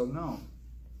also known.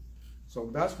 So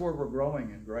that's where we're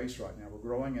growing in grace right now. We're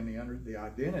growing in the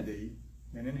identity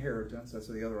and inheritance. That's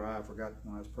the other I forgot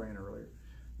when I was praying earlier.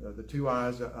 The two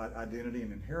I's, identity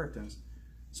and inheritance.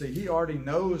 See, he already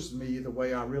knows me the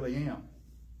way I really am.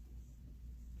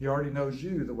 He already knows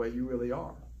you the way you really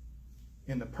are,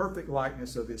 in the perfect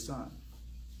likeness of his Son.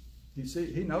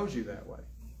 He knows you that way.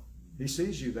 He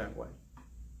sees you that way.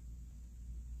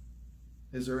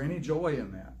 Is there any joy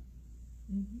in that?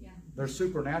 Yeah. There's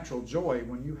supernatural joy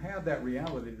when you have that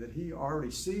reality that he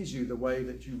already sees you the way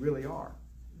that you really are.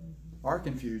 Our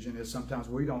confusion is sometimes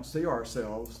we don't see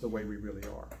ourselves the way we really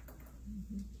are.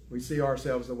 We see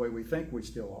ourselves the way we think we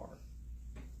still are,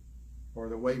 or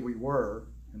the way we were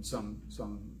in some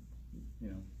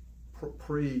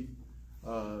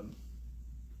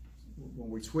when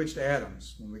we switched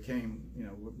atoms, when we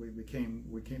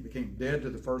became dead to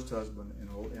the first husband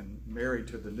and married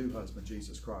to the new husband,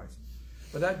 Jesus Christ.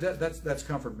 But that's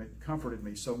comforted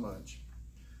me so much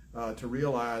to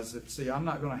realize that, see, I'm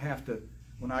not going to have to,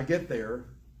 when I get there,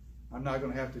 I'm not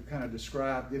going to have to kind of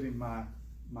give him my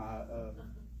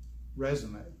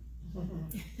resume.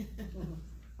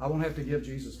 I won't have to give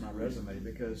Jesus my resume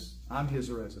because I'm his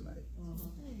resume.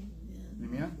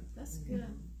 Amen? That's good.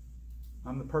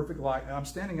 I'm the perfect light. I'm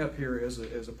standing up here as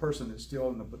a person that's still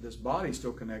in this body,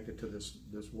 still connected to this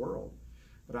world.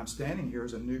 But I'm standing here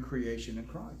as a new creation in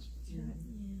Christ. Yeah.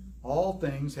 All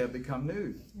things have become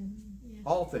new. Yeah.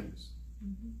 All things.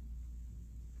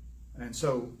 And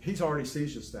so he's already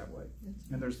sees us that way.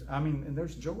 And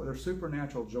there's joy. There's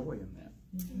supernatural joy in that.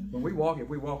 When if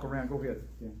we walk around, go ahead.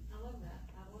 Yeah. I love that.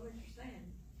 I love what you're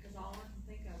saying, because all I can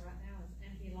think of right now is,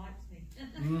 and he likes me.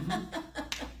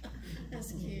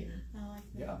 That's cute. I like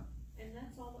that. Yeah. And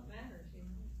that's all that matters,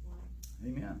 It's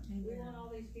like, Amen. we want all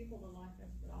these people to like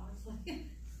us, but honestly,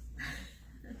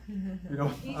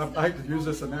 I hate to use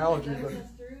this analogy, he but knows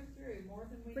us through and through more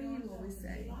than we But know you always ourselves,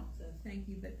 and say, he likes us. thank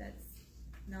you, but that's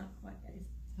not quite,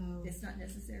 it's not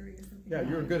necessary or something. yeah,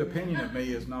 your good opinion of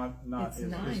me is not It's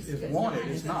nice. is It's wanted.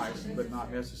 nice. It's nice, but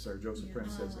not necessary. Joseph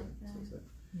Prince says that.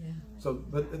 Yeah. So,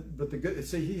 but the good.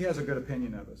 See, he has a good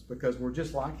opinion of us because we're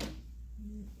just like him.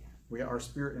 We, our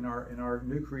spirit, in our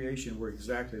new creation, we're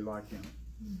exactly like him.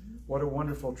 What a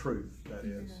wonderful truth that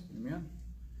is. Amen.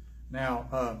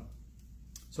 Now,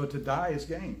 so to die is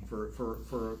gain for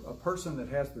a person that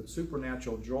has the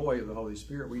supernatural joy of the Holy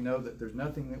Spirit. We know that there's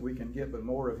nothing that we can get but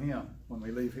more of him when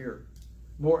we leave here.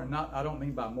 More, and I don't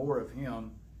mean by more of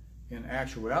him in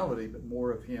actuality, but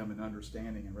more of him in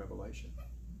understanding and revelation.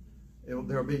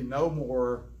 There'll be no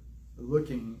more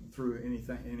looking through any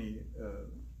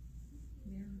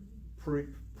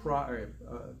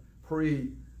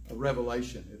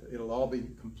pre-revelation. It'll all be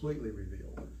completely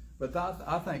revealed. But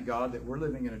I thank God that we're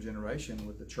living in a generation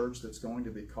with the church that's going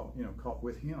to be caught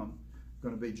with him,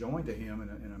 going to be joined to him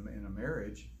in a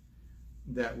marriage,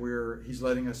 that he's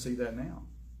letting us see that now.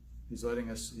 He's letting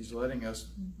us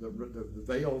the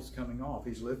veil's coming off.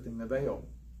 He's lifting the veil.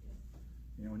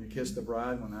 When you kiss the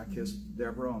bride, when I kissed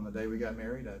Deborah on the day we got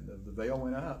married, the veil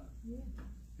went up.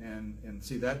 And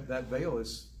see, that veil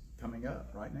is coming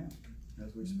up right now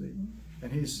as we speak.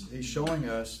 And he's showing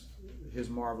us his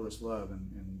marvelous love and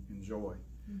joy.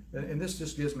 And this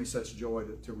just gives me such joy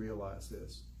to realize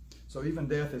this. So even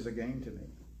death is a gain to me.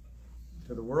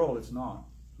 To the world, it's not.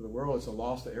 To the world, it's a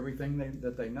loss to everything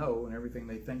that they know and everything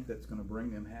they think that's going to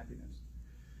bring them happiness.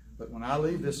 But when I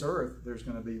leave this earth, there's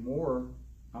going to be more.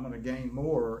 I'm going to gain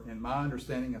more in my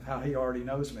understanding of how he already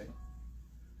knows me.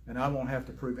 And I won't have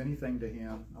to prove anything to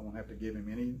him. I won't have to give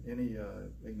him any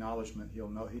acknowledgement. He'll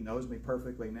know he knows me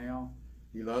perfectly now.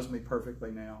 He loves me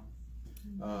perfectly now.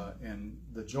 And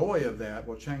the joy of that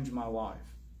will change my life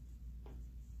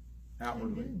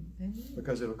outwardly. Amen.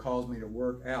 Because it will cause me to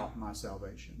work out my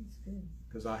salvation.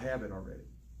 Because I have it already.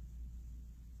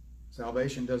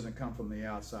 Salvation doesn't come from the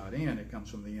outside in. It comes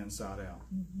from the inside out.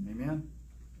 Amen?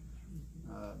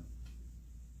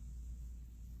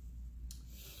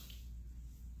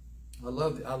 I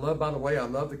love, by the way, I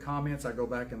love the comments. I go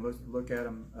back and look at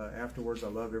them afterwards. I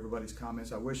love everybody's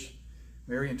comments. I wish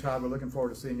Mary and Todd, we're looking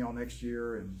forward to seeing y'all next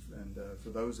year. And for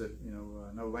those that,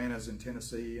 know Lana's in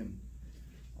Tennessee and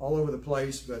all over the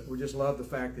place, but we just love the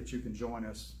fact that you can join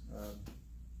us.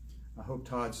 I hope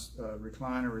Todd's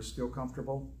recliner is still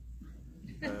comfortable.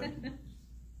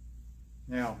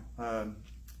 Now,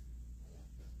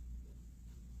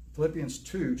 Philippians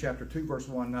 2, chapter 2, verse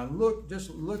 1. Now just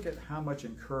look at how much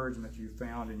encouragement you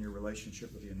found in your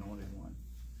relationship with the Anointed One.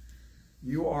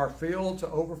 You are filled to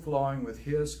overflowing with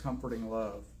His comforting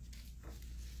love.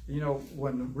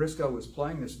 When Briscoe was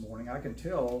playing this morning, I can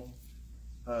tell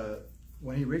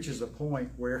when he reaches a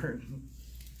point where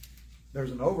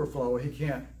there's an overflow,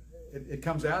 it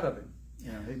comes out of him.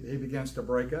 He begins to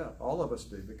break up. All of us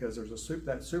do, because there's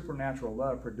that supernatural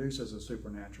love produces a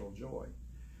supernatural joy.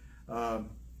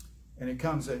 And it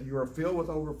comes that you are filled with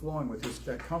overflowing with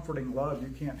that comforting love. You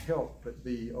can't help but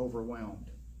be overwhelmed.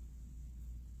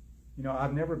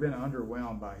 I've never been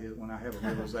underwhelmed by when I have a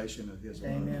realization of His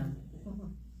love. Amen.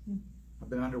 I've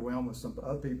been underwhelmed with some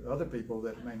other people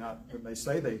that may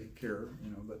say they care,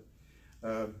 but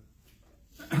I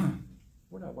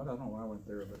don't know why I went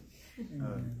there, but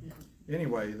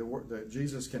anyway,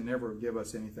 Jesus can never give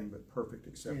us anything but perfect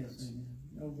acceptance.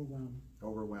 Yes,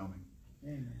 overwhelming.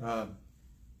 Amen.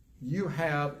 You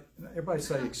have, everybody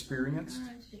say experience.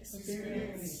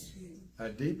 Experience. A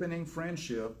deepening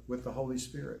friendship with the Holy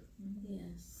Spirit.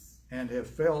 Yes. And have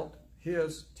felt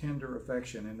His tender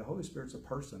affection. And the Holy Spirit's a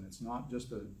person. It's not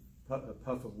just a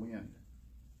puff of wind.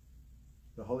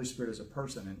 The Holy Spirit is a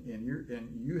person. And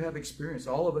you have experienced,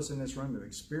 all of us in this room have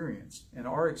experienced and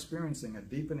are experiencing a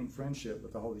deepening friendship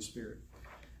with the Holy Spirit.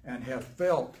 And have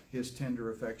felt His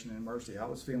tender affection and mercy. I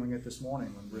was feeling it this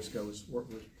morning when Briscoe was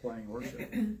playing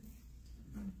worship.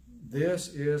 This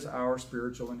is our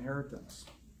spiritual inheritance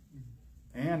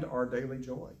and our daily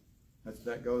joy.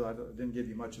 That goes. I didn't give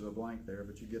you much of a blank there,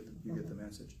 but you get the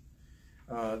message.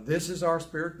 This is our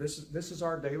spirit. This is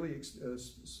our daily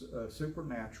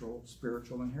supernatural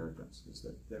spiritual inheritance. Is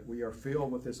that we are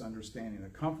filled with this understanding, the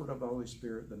comfort of the Holy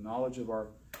Spirit, the knowledge of our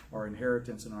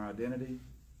inheritance and our identity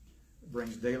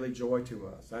brings daily joy to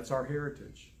us. That's our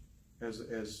heritage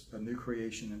as a new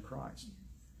creation in Christ.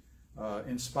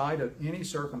 In spite of any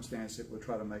circumstance that would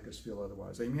try to make us feel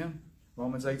otherwise. Amen?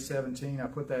 Romans 8:17, I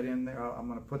put that in there. I'm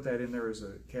going to put that in there as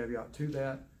a caveat to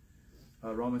that.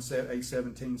 Romans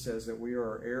 8:17 says that we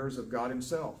are heirs of God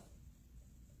Himself.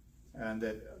 And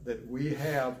that we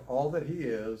have all that He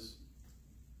is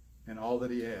and all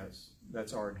that He has.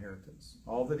 That's our inheritance.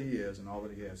 All that He is and all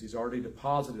that He has. He's already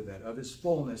deposited that. Of His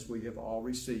fullness we have all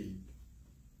received.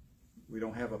 We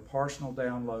don't have a partial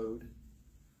download.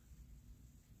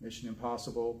 Mission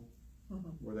Impossible,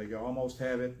 where they go almost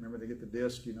have it. Remember, they get the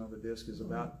disc. The disc is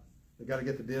about, they got to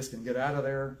get the disc and get out of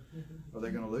there, or they're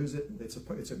going to lose it. It's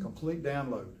a complete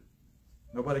download.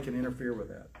 Nobody can interfere with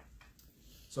that.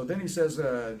 So then he says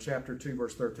in chapter 2,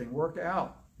 verse 13, work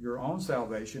out your own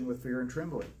salvation with fear and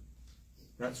trembling.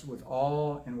 That's with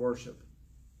awe and worship,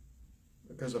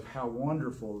 because of how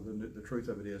wonderful the truth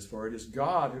of it is. For it is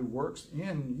God who works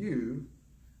in you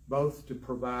both to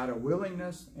provide a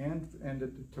willingness and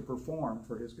to perform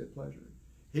for His good pleasure.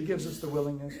 He gives us the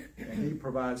willingness and He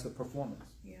provides the performance.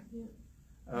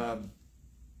 Yeah.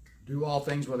 Do all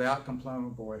things without complaining.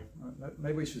 Boy,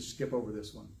 maybe we should skip over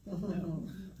this one.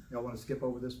 Y'all want to skip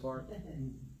over this part?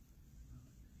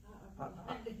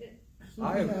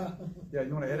 Yeah,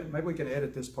 you want to edit? Maybe we can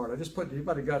edit this part. I just put,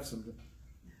 anybody got some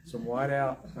white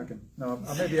out?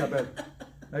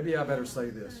 Maybe I better say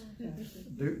this.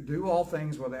 Do all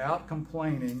things without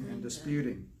complaining and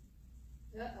disputing.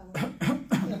 I'm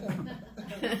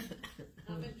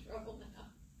in trouble now.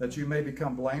 That you may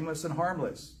become blameless and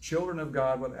harmless, children of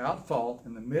God without fault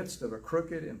in the midst of a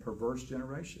crooked and perverse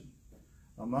generation,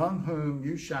 among whom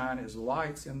you shine as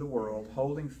lights in the world,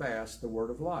 holding fast the word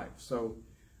of life. So,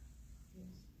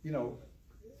 the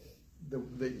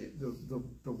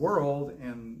world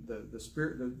and the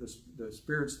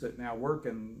spirits that now work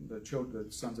in the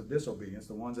sons of disobedience,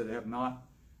 the ones that have not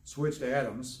switched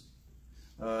atoms.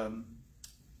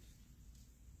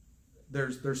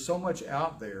 There's so much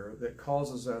out there that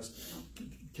causes us,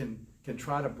 can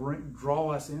try to draw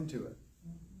us into it,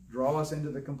 draw us into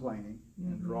the complaining,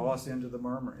 and draw us into the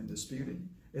murmur and disputing.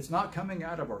 It's not coming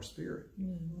out of our spirit.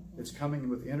 It's coming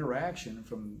with interaction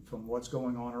from what's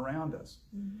going on around us.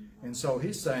 And so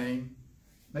he's saying,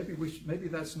 maybe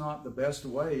that's not the best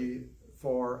way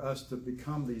for us to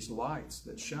become these lights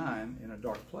that shine in a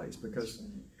dark place. Because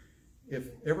if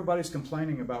everybody's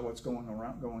complaining about what's going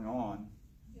on,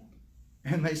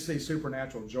 and they see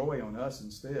supernatural joy on us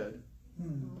instead,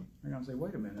 they're going to say,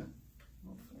 wait a minute,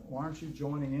 why aren't you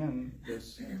joining in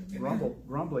this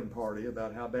grumbling party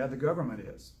about how bad the government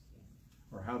is,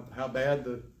 or how bad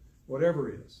the whatever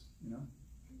is, you know?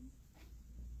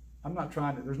 I'm not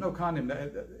trying to, there's no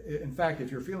condemnation. In fact, if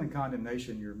you're feeling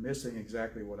condemnation, you're missing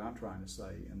exactly what I'm trying to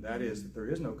say, and that is that there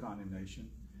is no condemnation.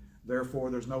 Therefore,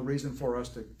 there's no reason for us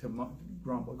to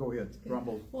grumble. Go ahead,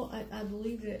 grumble. Well, I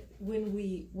believe that when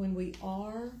we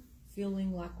are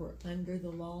feeling like we're under the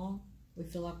law, we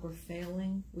feel like we're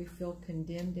failing, we feel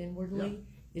condemned inwardly,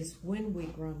 is when we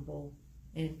grumble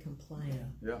and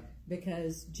complain. Yeah.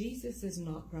 Because Jesus is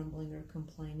not grumbling or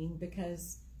complaining,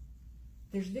 because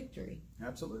there's victory.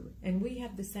 Absolutely. And we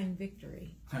have the same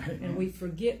victory. And we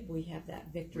forget we have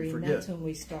that victory, and that's when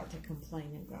we start to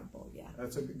complain and grumble. Yeah.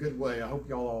 That's a good way. I hope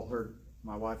y'all all heard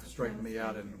my wife straighten me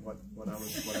out in what I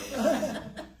was saying.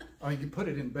 I mean, you put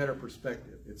it in better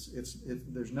perspective.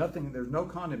 There's no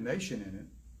condemnation in it,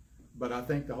 but I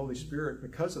think the Holy Spirit,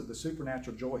 because of the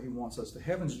supernatural joy He wants us to,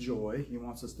 heaven's joy He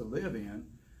wants us to live in,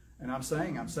 and I'm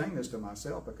saying this to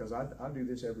myself because I do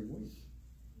this every week.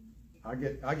 I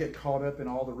get caught up in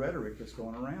all the rhetoric that's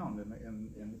going around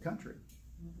in the country.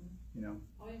 You know.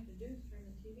 All you have to do is turn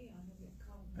the TV on and get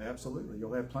called. Absolutely,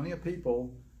 you'll have plenty of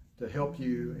people to help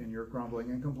you in your grumbling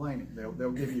and complaining.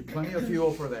 They'll give you plenty of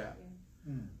fuel for that.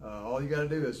 All you got to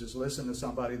do is just listen to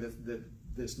somebody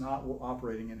that's not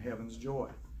operating in heaven's joy.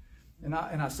 And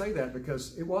I say that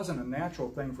because it wasn't a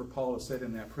natural thing for Paul to sit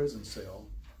in that prison cell,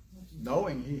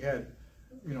 knowing he had,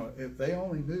 you know, if they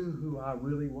only knew who I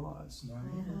really was.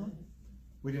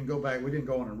 We didn't go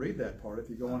on and read that part. If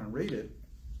you go on and read it,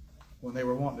 when they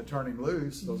were wanting to turn him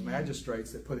loose, those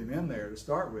magistrates that put him in there to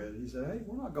start with, he said, hey,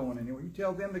 we're not going anywhere. You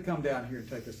tell them to come down here and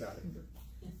take us out of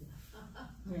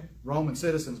here. Roman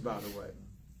citizens, by the way.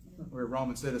 We're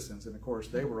Roman citizens, and of course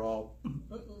they were all,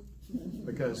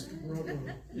 because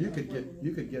you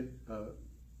could get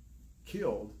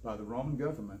killed by the Roman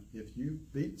government if you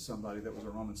beat somebody that was a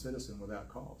Roman citizen without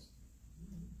cause.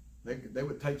 They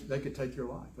could take your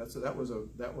life. That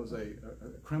was a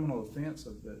criminal offense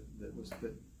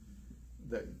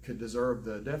that could deserve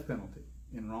the death penalty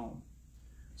in Rome.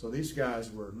 So these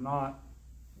guys were not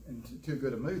in too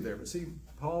good a mood there. But see,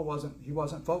 Paul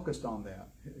wasn't focused on that.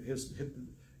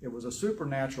 It was a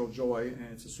supernatural joy, and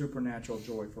it's a supernatural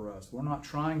joy for us. We're not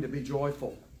trying to be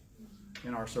joyful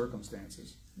in our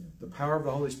circumstances. The power of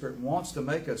the Holy Spirit wants to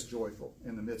make us joyful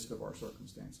in the midst of our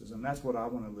circumstances, and that's what I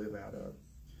want to live out of.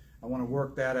 I want to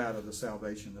work that out of the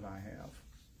salvation that I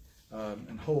have,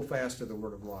 and hold fast to the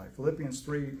word of life. Philippians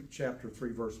chapter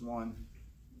 3, verse 1,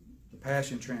 the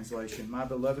Passion Translation, my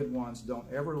beloved ones,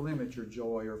 don't ever limit your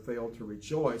joy or fail to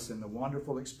rejoice in the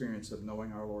wonderful experience of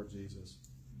knowing our Lord Jesus.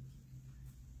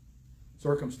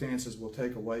 Circumstances will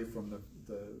take away from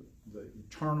the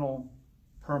eternal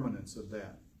permanence of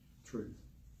that truth.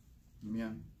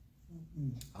 Amen.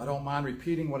 I don't mind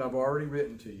repeating what I've already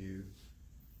written to you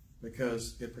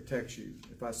because it protects you.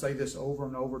 If I say this over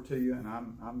and over to you, and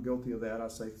I'm guilty of that, I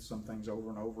say some things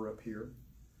over and over up here,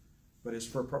 but it's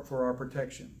for our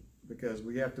protection, because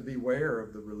we have to beware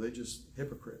of the religious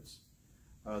hypocrites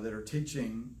that are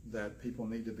teaching that people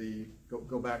need to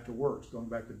go back to works, going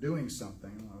back to doing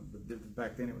something.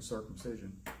 Back then it was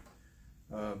circumcision,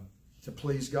 to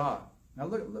please God. Now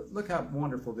look how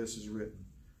wonderful this is written.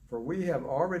 For we have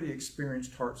already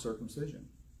experienced heart circumcision.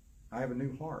 I have a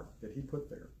new heart that He put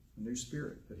there, a new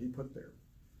spirit that He put there,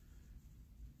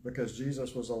 because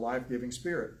Jesus was a life-giving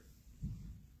spirit,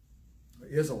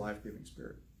 is a life-giving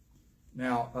spirit.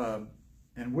 Now,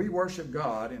 and we worship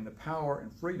God in the power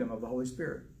and freedom of the Holy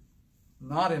Spirit,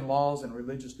 not in laws and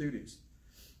religious duties.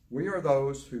 We are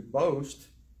those who boast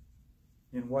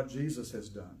in what Jesus has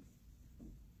done,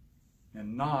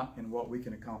 and not in what we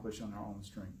can accomplish on our own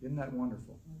strength. Isn't that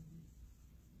wonderful?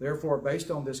 Therefore,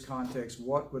 based on this context,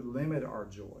 what would limit our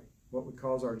joy? What would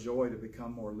cause our joy to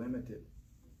become more limited?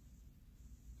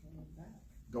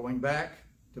 Going back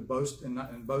to boast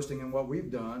and boasting in what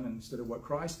we've done instead of what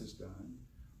Christ has done,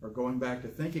 or going back to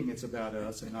thinking it's about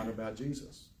us and not about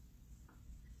Jesus.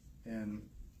 And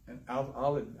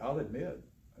I'll admit,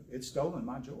 it's stolen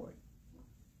my joy.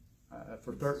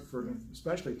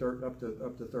 Especially up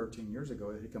to 13 years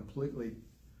ago, it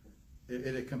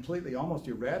had completely almost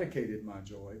eradicated my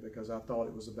joy because I thought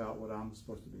it was about what I'm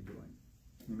supposed to be doing.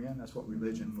 Amen? That's what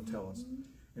religion will tell us.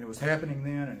 And it was happening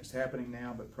then, and it's happening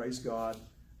now, but praise God,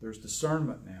 there's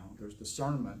discernment now. There's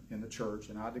discernment in the church,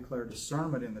 and I declare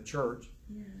discernment in the church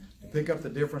to pick up the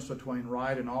difference between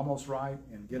right and almost right,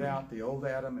 and get out the old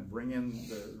Adam and bring in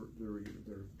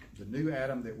the new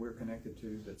Adam that we're connected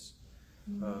to. That's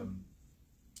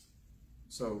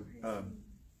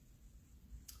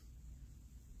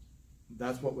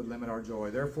that's what would limit our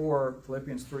joy. Therefore,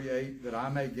 Philippians 3:8, that I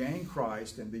may gain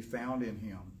Christ and be found in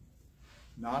him,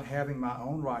 not having my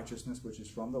own righteousness, which is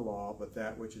from the law, but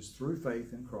that which is through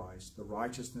faith in Christ, the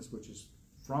righteousness which is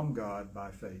from God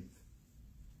by faith.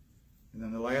 And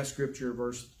then the last scripture,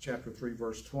 chapter 3,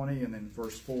 verse 20, and then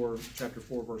chapter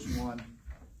 4, verse 1,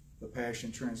 the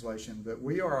Passion Translation, that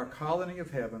we are a colony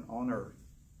of heaven on earth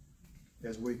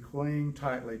as we cling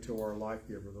tightly to our life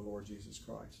giver, the Lord Jesus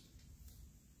Christ.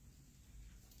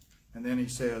 And then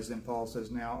Paul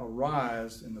says, now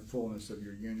arise in the fullness of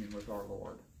your union with our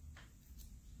Lord.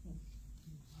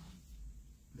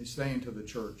 He's saying to the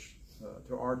church,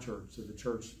 to our church, to the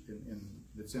church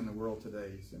that's in the world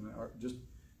today, just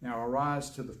now arise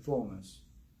to the fullness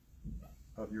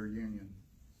of your union.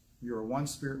 You are one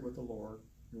spirit with the Lord.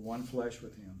 You're one flesh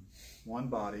with him, one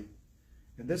body.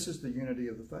 And this is the unity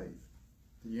of the faith.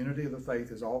 The unity of the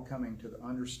faith is all coming to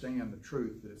understand the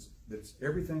truth that it's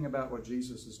everything about what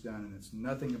Jesus has done, and it's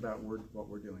nothing about what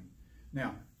we're doing.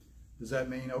 Now, does that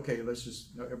mean, okay,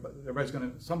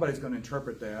 somebody's going to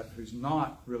interpret that who's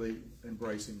not really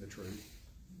embracing the truth?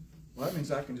 Well, that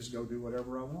means I can just go do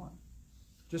whatever I want.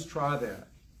 Just try that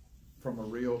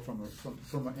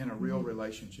in a real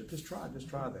relationship. Just try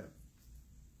that.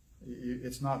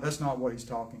 That's not what he's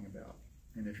talking about.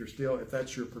 And if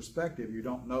that's your perspective, you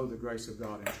don't know the grace of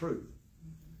God in truth.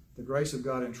 The grace of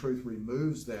God in truth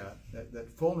removes that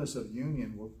fullness of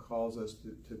union will cause us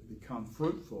to become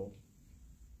fruitful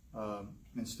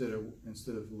instead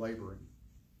of laboring.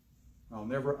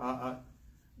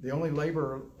 The only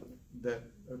labor that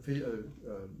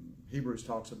Hebrews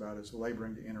talks about is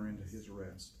laboring to enter into his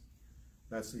rest.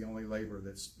 That's the only labor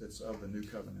that's of the new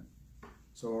covenant.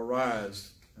 So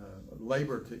arise,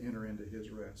 labor to enter into his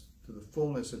rest, to the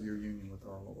fullness of your union with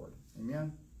our Lord.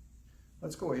 Amen?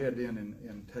 Let's go ahead then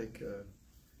and take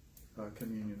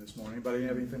communion this morning. Anybody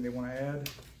have anything they want to add?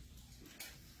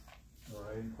 All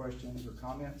right, any questions or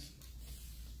comments?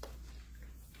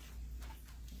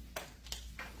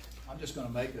 I'm just going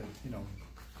to make a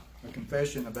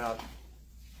confession about,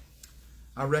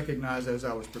 I recognized as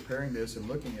I was preparing this and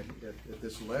looking at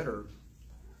this letter,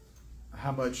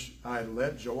 how much I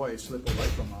let joy slip away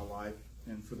from my life,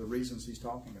 and for the reasons he's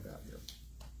talking about here.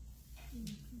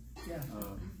 Yeah.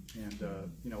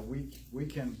 We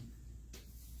can,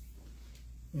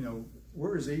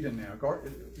 where is Eden now?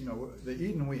 The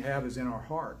Eden we have is in our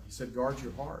heart. He said, guard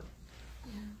your heart.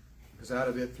 Yeah. Because out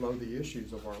of it flow the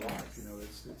issues of our life.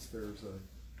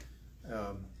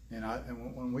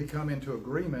 When we come into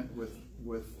agreement with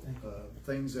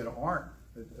things that aren't,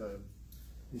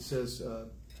 he says,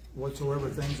 whatsoever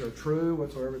things are true,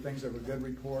 whatsoever things are of a good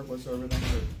report, whatsoever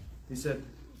things are, he said,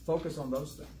 focus on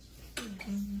those things.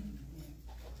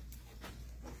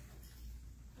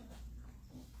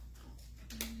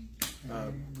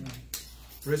 Mm-hmm.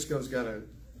 Briscoe's got a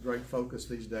great focus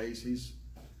these days. He's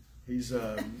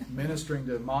ministering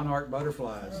to monarch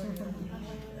butterflies, and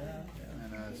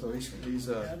so he's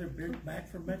they're big back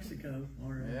from Mexico.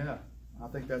 Yeah, I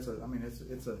think it's a.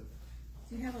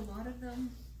 Do you have a lot of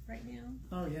them right now?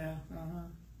 Oh yeah.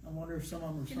 I wonder if some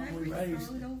of them are some we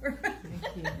raised. There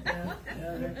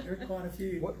are quite a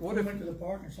few. What if we went to the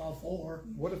park and saw 4?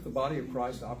 What if the body of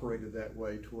Christ operated that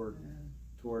way toward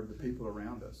the people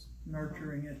around us?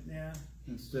 Nurturing it, yeah.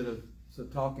 Instead of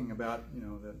talking about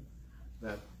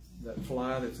that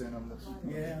fly that's in them that's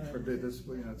it's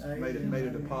made a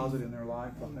deposit in their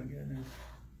life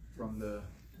from the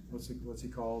what's he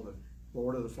called, the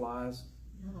Lord of the Flies.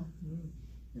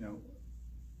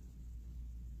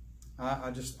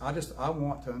 I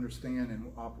want to understand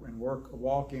and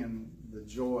walk in the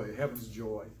joy, heaven's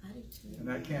joy, and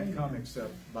that can't come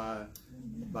except by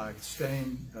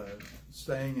staying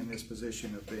in this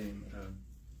position of being.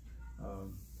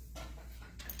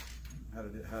 How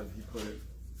did he put it?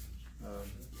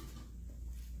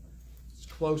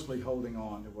 Closely holding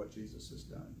on to what Jesus has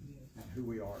done and who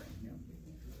we are in Him,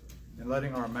 and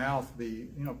letting our mouth be,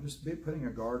 just putting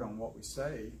a guard on what we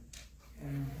say.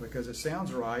 Because it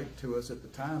sounds right to us at the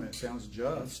time, it sounds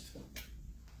just,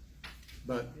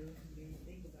 but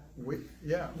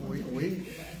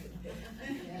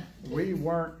we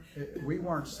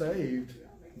weren't saved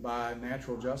by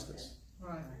natural justice.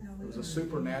 Right. It was a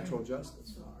supernatural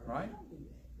justice, right?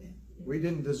 We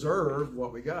didn't deserve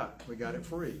what we got. We got it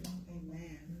free.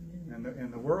 Amen.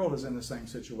 And the world is in the same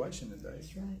situation today.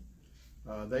 That's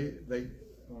right.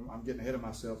 I'm getting ahead of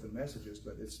myself in messages,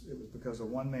 but it was because of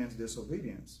one man's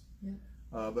disobedience. Yeah.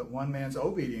 But one man's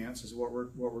obedience is what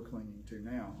we're clinging to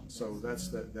now. So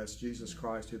that's Jesus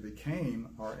Christ, who became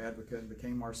our advocate,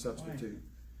 became our substitute,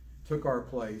 took our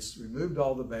place, removed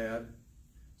all the bad,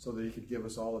 so that he could give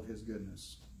us all of his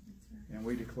goodness. And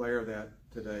we declare that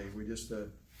today. We just over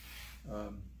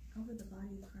the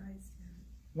body of Christ.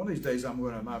 one of these days I'm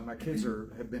going to. My kids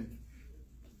have been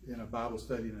in a Bible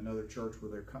study in another church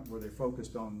where they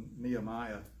focused on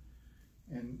Nehemiah,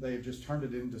 and they have just turned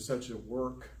it into such a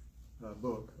book,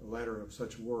 a letter of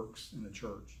such works in the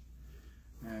church.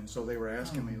 And so they were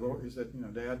asking me, Lord, is that,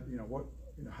 Dad, what,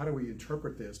 how do we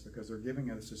interpret this? Because they're giving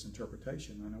us this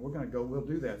interpretation, and we'll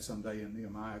do that someday in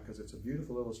Nehemiah, because it's a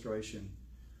beautiful illustration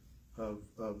of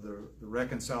the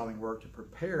reconciling work to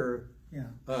prepare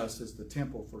us as the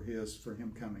temple for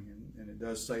him coming. And it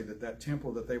does say that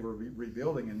temple that they were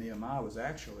rebuilding in Nehemiah was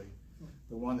actually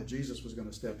the one that Jesus was going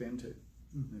to step into.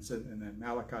 And then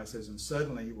Malachi says, and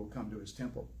suddenly he will come to his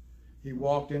temple. He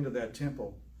walked into that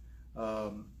temple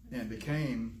and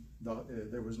became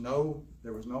there was no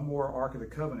more Ark of the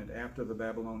Covenant after the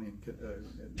Babylonian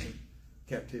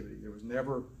captivity. There was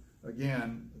never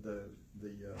again the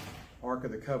Ark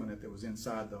of the Covenant that was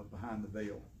behind the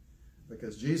veil,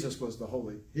 because Jesus was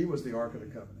he was the Ark of the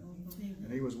Covenant,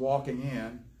 and he was walking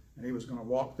in, and he was going to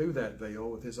walk through that veil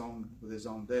with his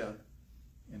own death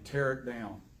and tear it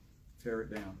down,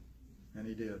 and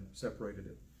he did, separated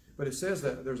it. But it says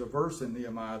that there's a verse in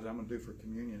Nehemiah that I'm going to do for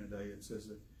communion today. It says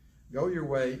that, go your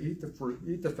way, eat the fruit,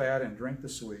 eat the fat, and drink the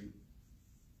sweet.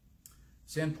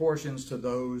 Send portions to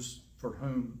those for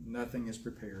whom nothing is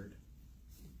prepared.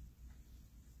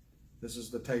 This is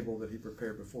the table that he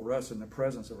prepared before us in the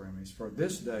presence of our enemies. For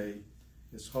this day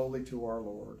is holy to our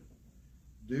Lord.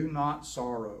 Do not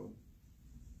sorrow,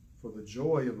 for the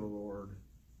joy of the Lord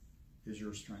is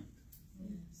your strength.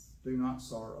 Yes. Do not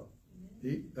sorrow.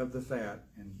 Eat of the fat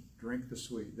and drink the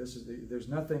sweet. There's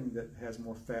nothing that has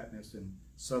more fatness and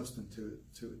substance to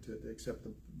it except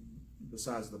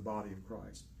besides the body of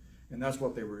Christ. And that's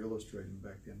what they were illustrating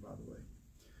back then, by the way.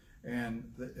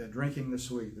 And drinking the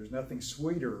sweet. There's nothing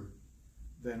sweeter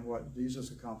than what Jesus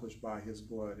accomplished by his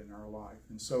blood in our life.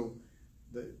 And so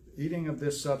the eating of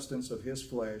this substance of his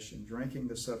flesh and drinking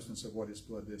the substance of what his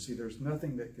blood did. See, there's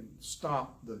nothing that can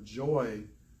stop the joy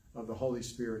of the Holy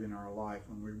Spirit in our life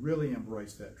when we really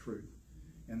embrace that truth.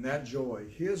 And that joy,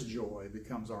 his joy,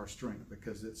 becomes our strength,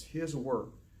 because it's his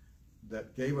work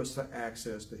that gave us the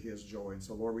access to his joy. And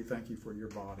so, Lord, we thank you for your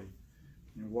body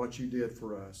and what you did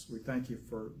for us. We thank you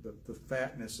for the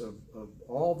fatness of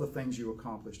all the things you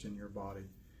accomplished in your body.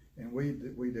 And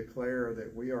we declare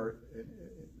that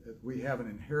we have an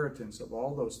inheritance of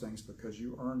all those things because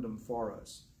you earned them for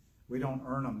us. We don't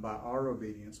earn them by our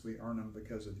obedience. We earn them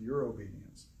because of your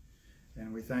obedience.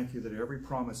 And we thank you that every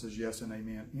promise is yes and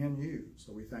amen in you.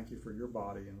 So we thank you for your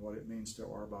body and what it means to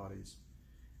our bodies.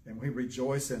 And we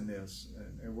rejoice in this.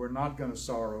 And we're not going to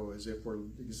sorrow as if we're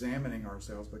examining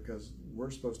ourselves, because we're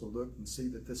supposed to look and see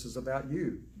that this is about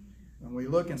you. When we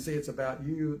look and see it's about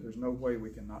you, there's no way we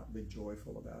can not be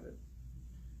joyful about it.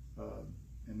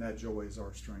 And that joy is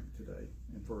our strength today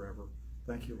and forever.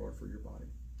 Thank you, Lord, for your body.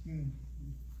 And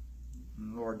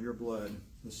Lord, your blood,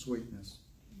 the sweetness.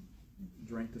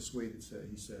 Drink the sweet,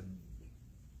 he said.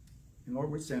 And Lord,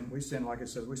 we send, like it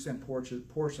says, we send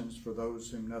portions for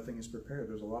those whom nothing is prepared.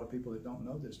 There's a lot of people that don't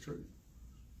know this truth.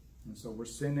 And so we're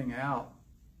sending out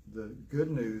the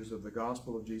good news of the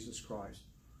gospel of Jesus Christ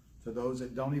to those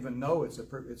that don't even know it's a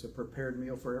prepared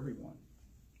meal for everyone.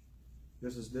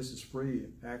 This is free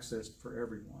access for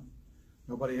everyone.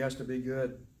 Nobody has to be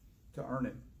good to earn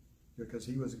it, because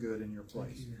he was good in your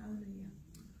place.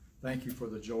 Thank you for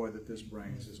the joy that this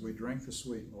brings as we drink the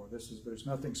sweet, Lord. There's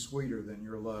nothing sweeter than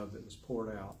your love that was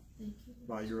poured out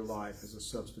by your life as a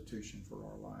substitution for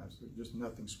our lives. There's just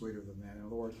nothing sweeter than that. And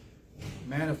Lord,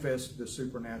 manifest the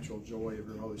supernatural joy of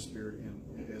your Holy Spirit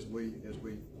as we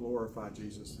glorify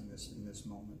Jesus in this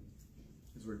moment,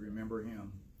 as we remember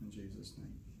him in Jesus'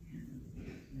 name.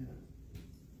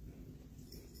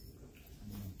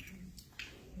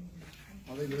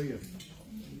 Hallelujah.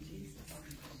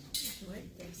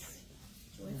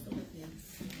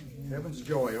 Heaven's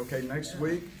joy. Okay, next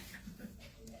week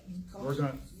we're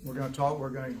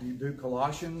going to do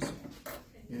Colossians,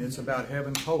 and it's about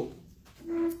heaven's hope.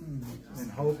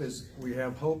 And hope is, we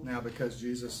have hope now because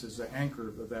Jesus is the anchor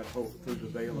of that hope through the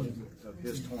veil of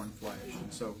his torn flesh.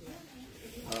 And so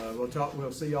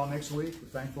we'll see y'all next week. We're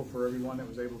thankful for everyone that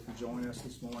was able to join us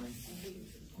this morning.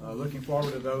 Looking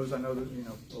forward to those. I know that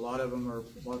a lot of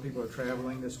people are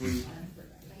traveling this week.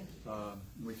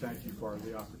 We thank you for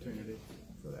the opportunity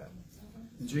for that.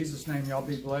 In Jesus' name, y'all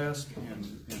be blessed,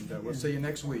 and we'll see you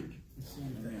next week.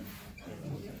 Amen.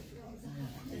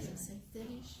 Does it say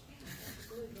finish?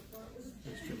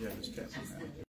 Yeah, just tap on that.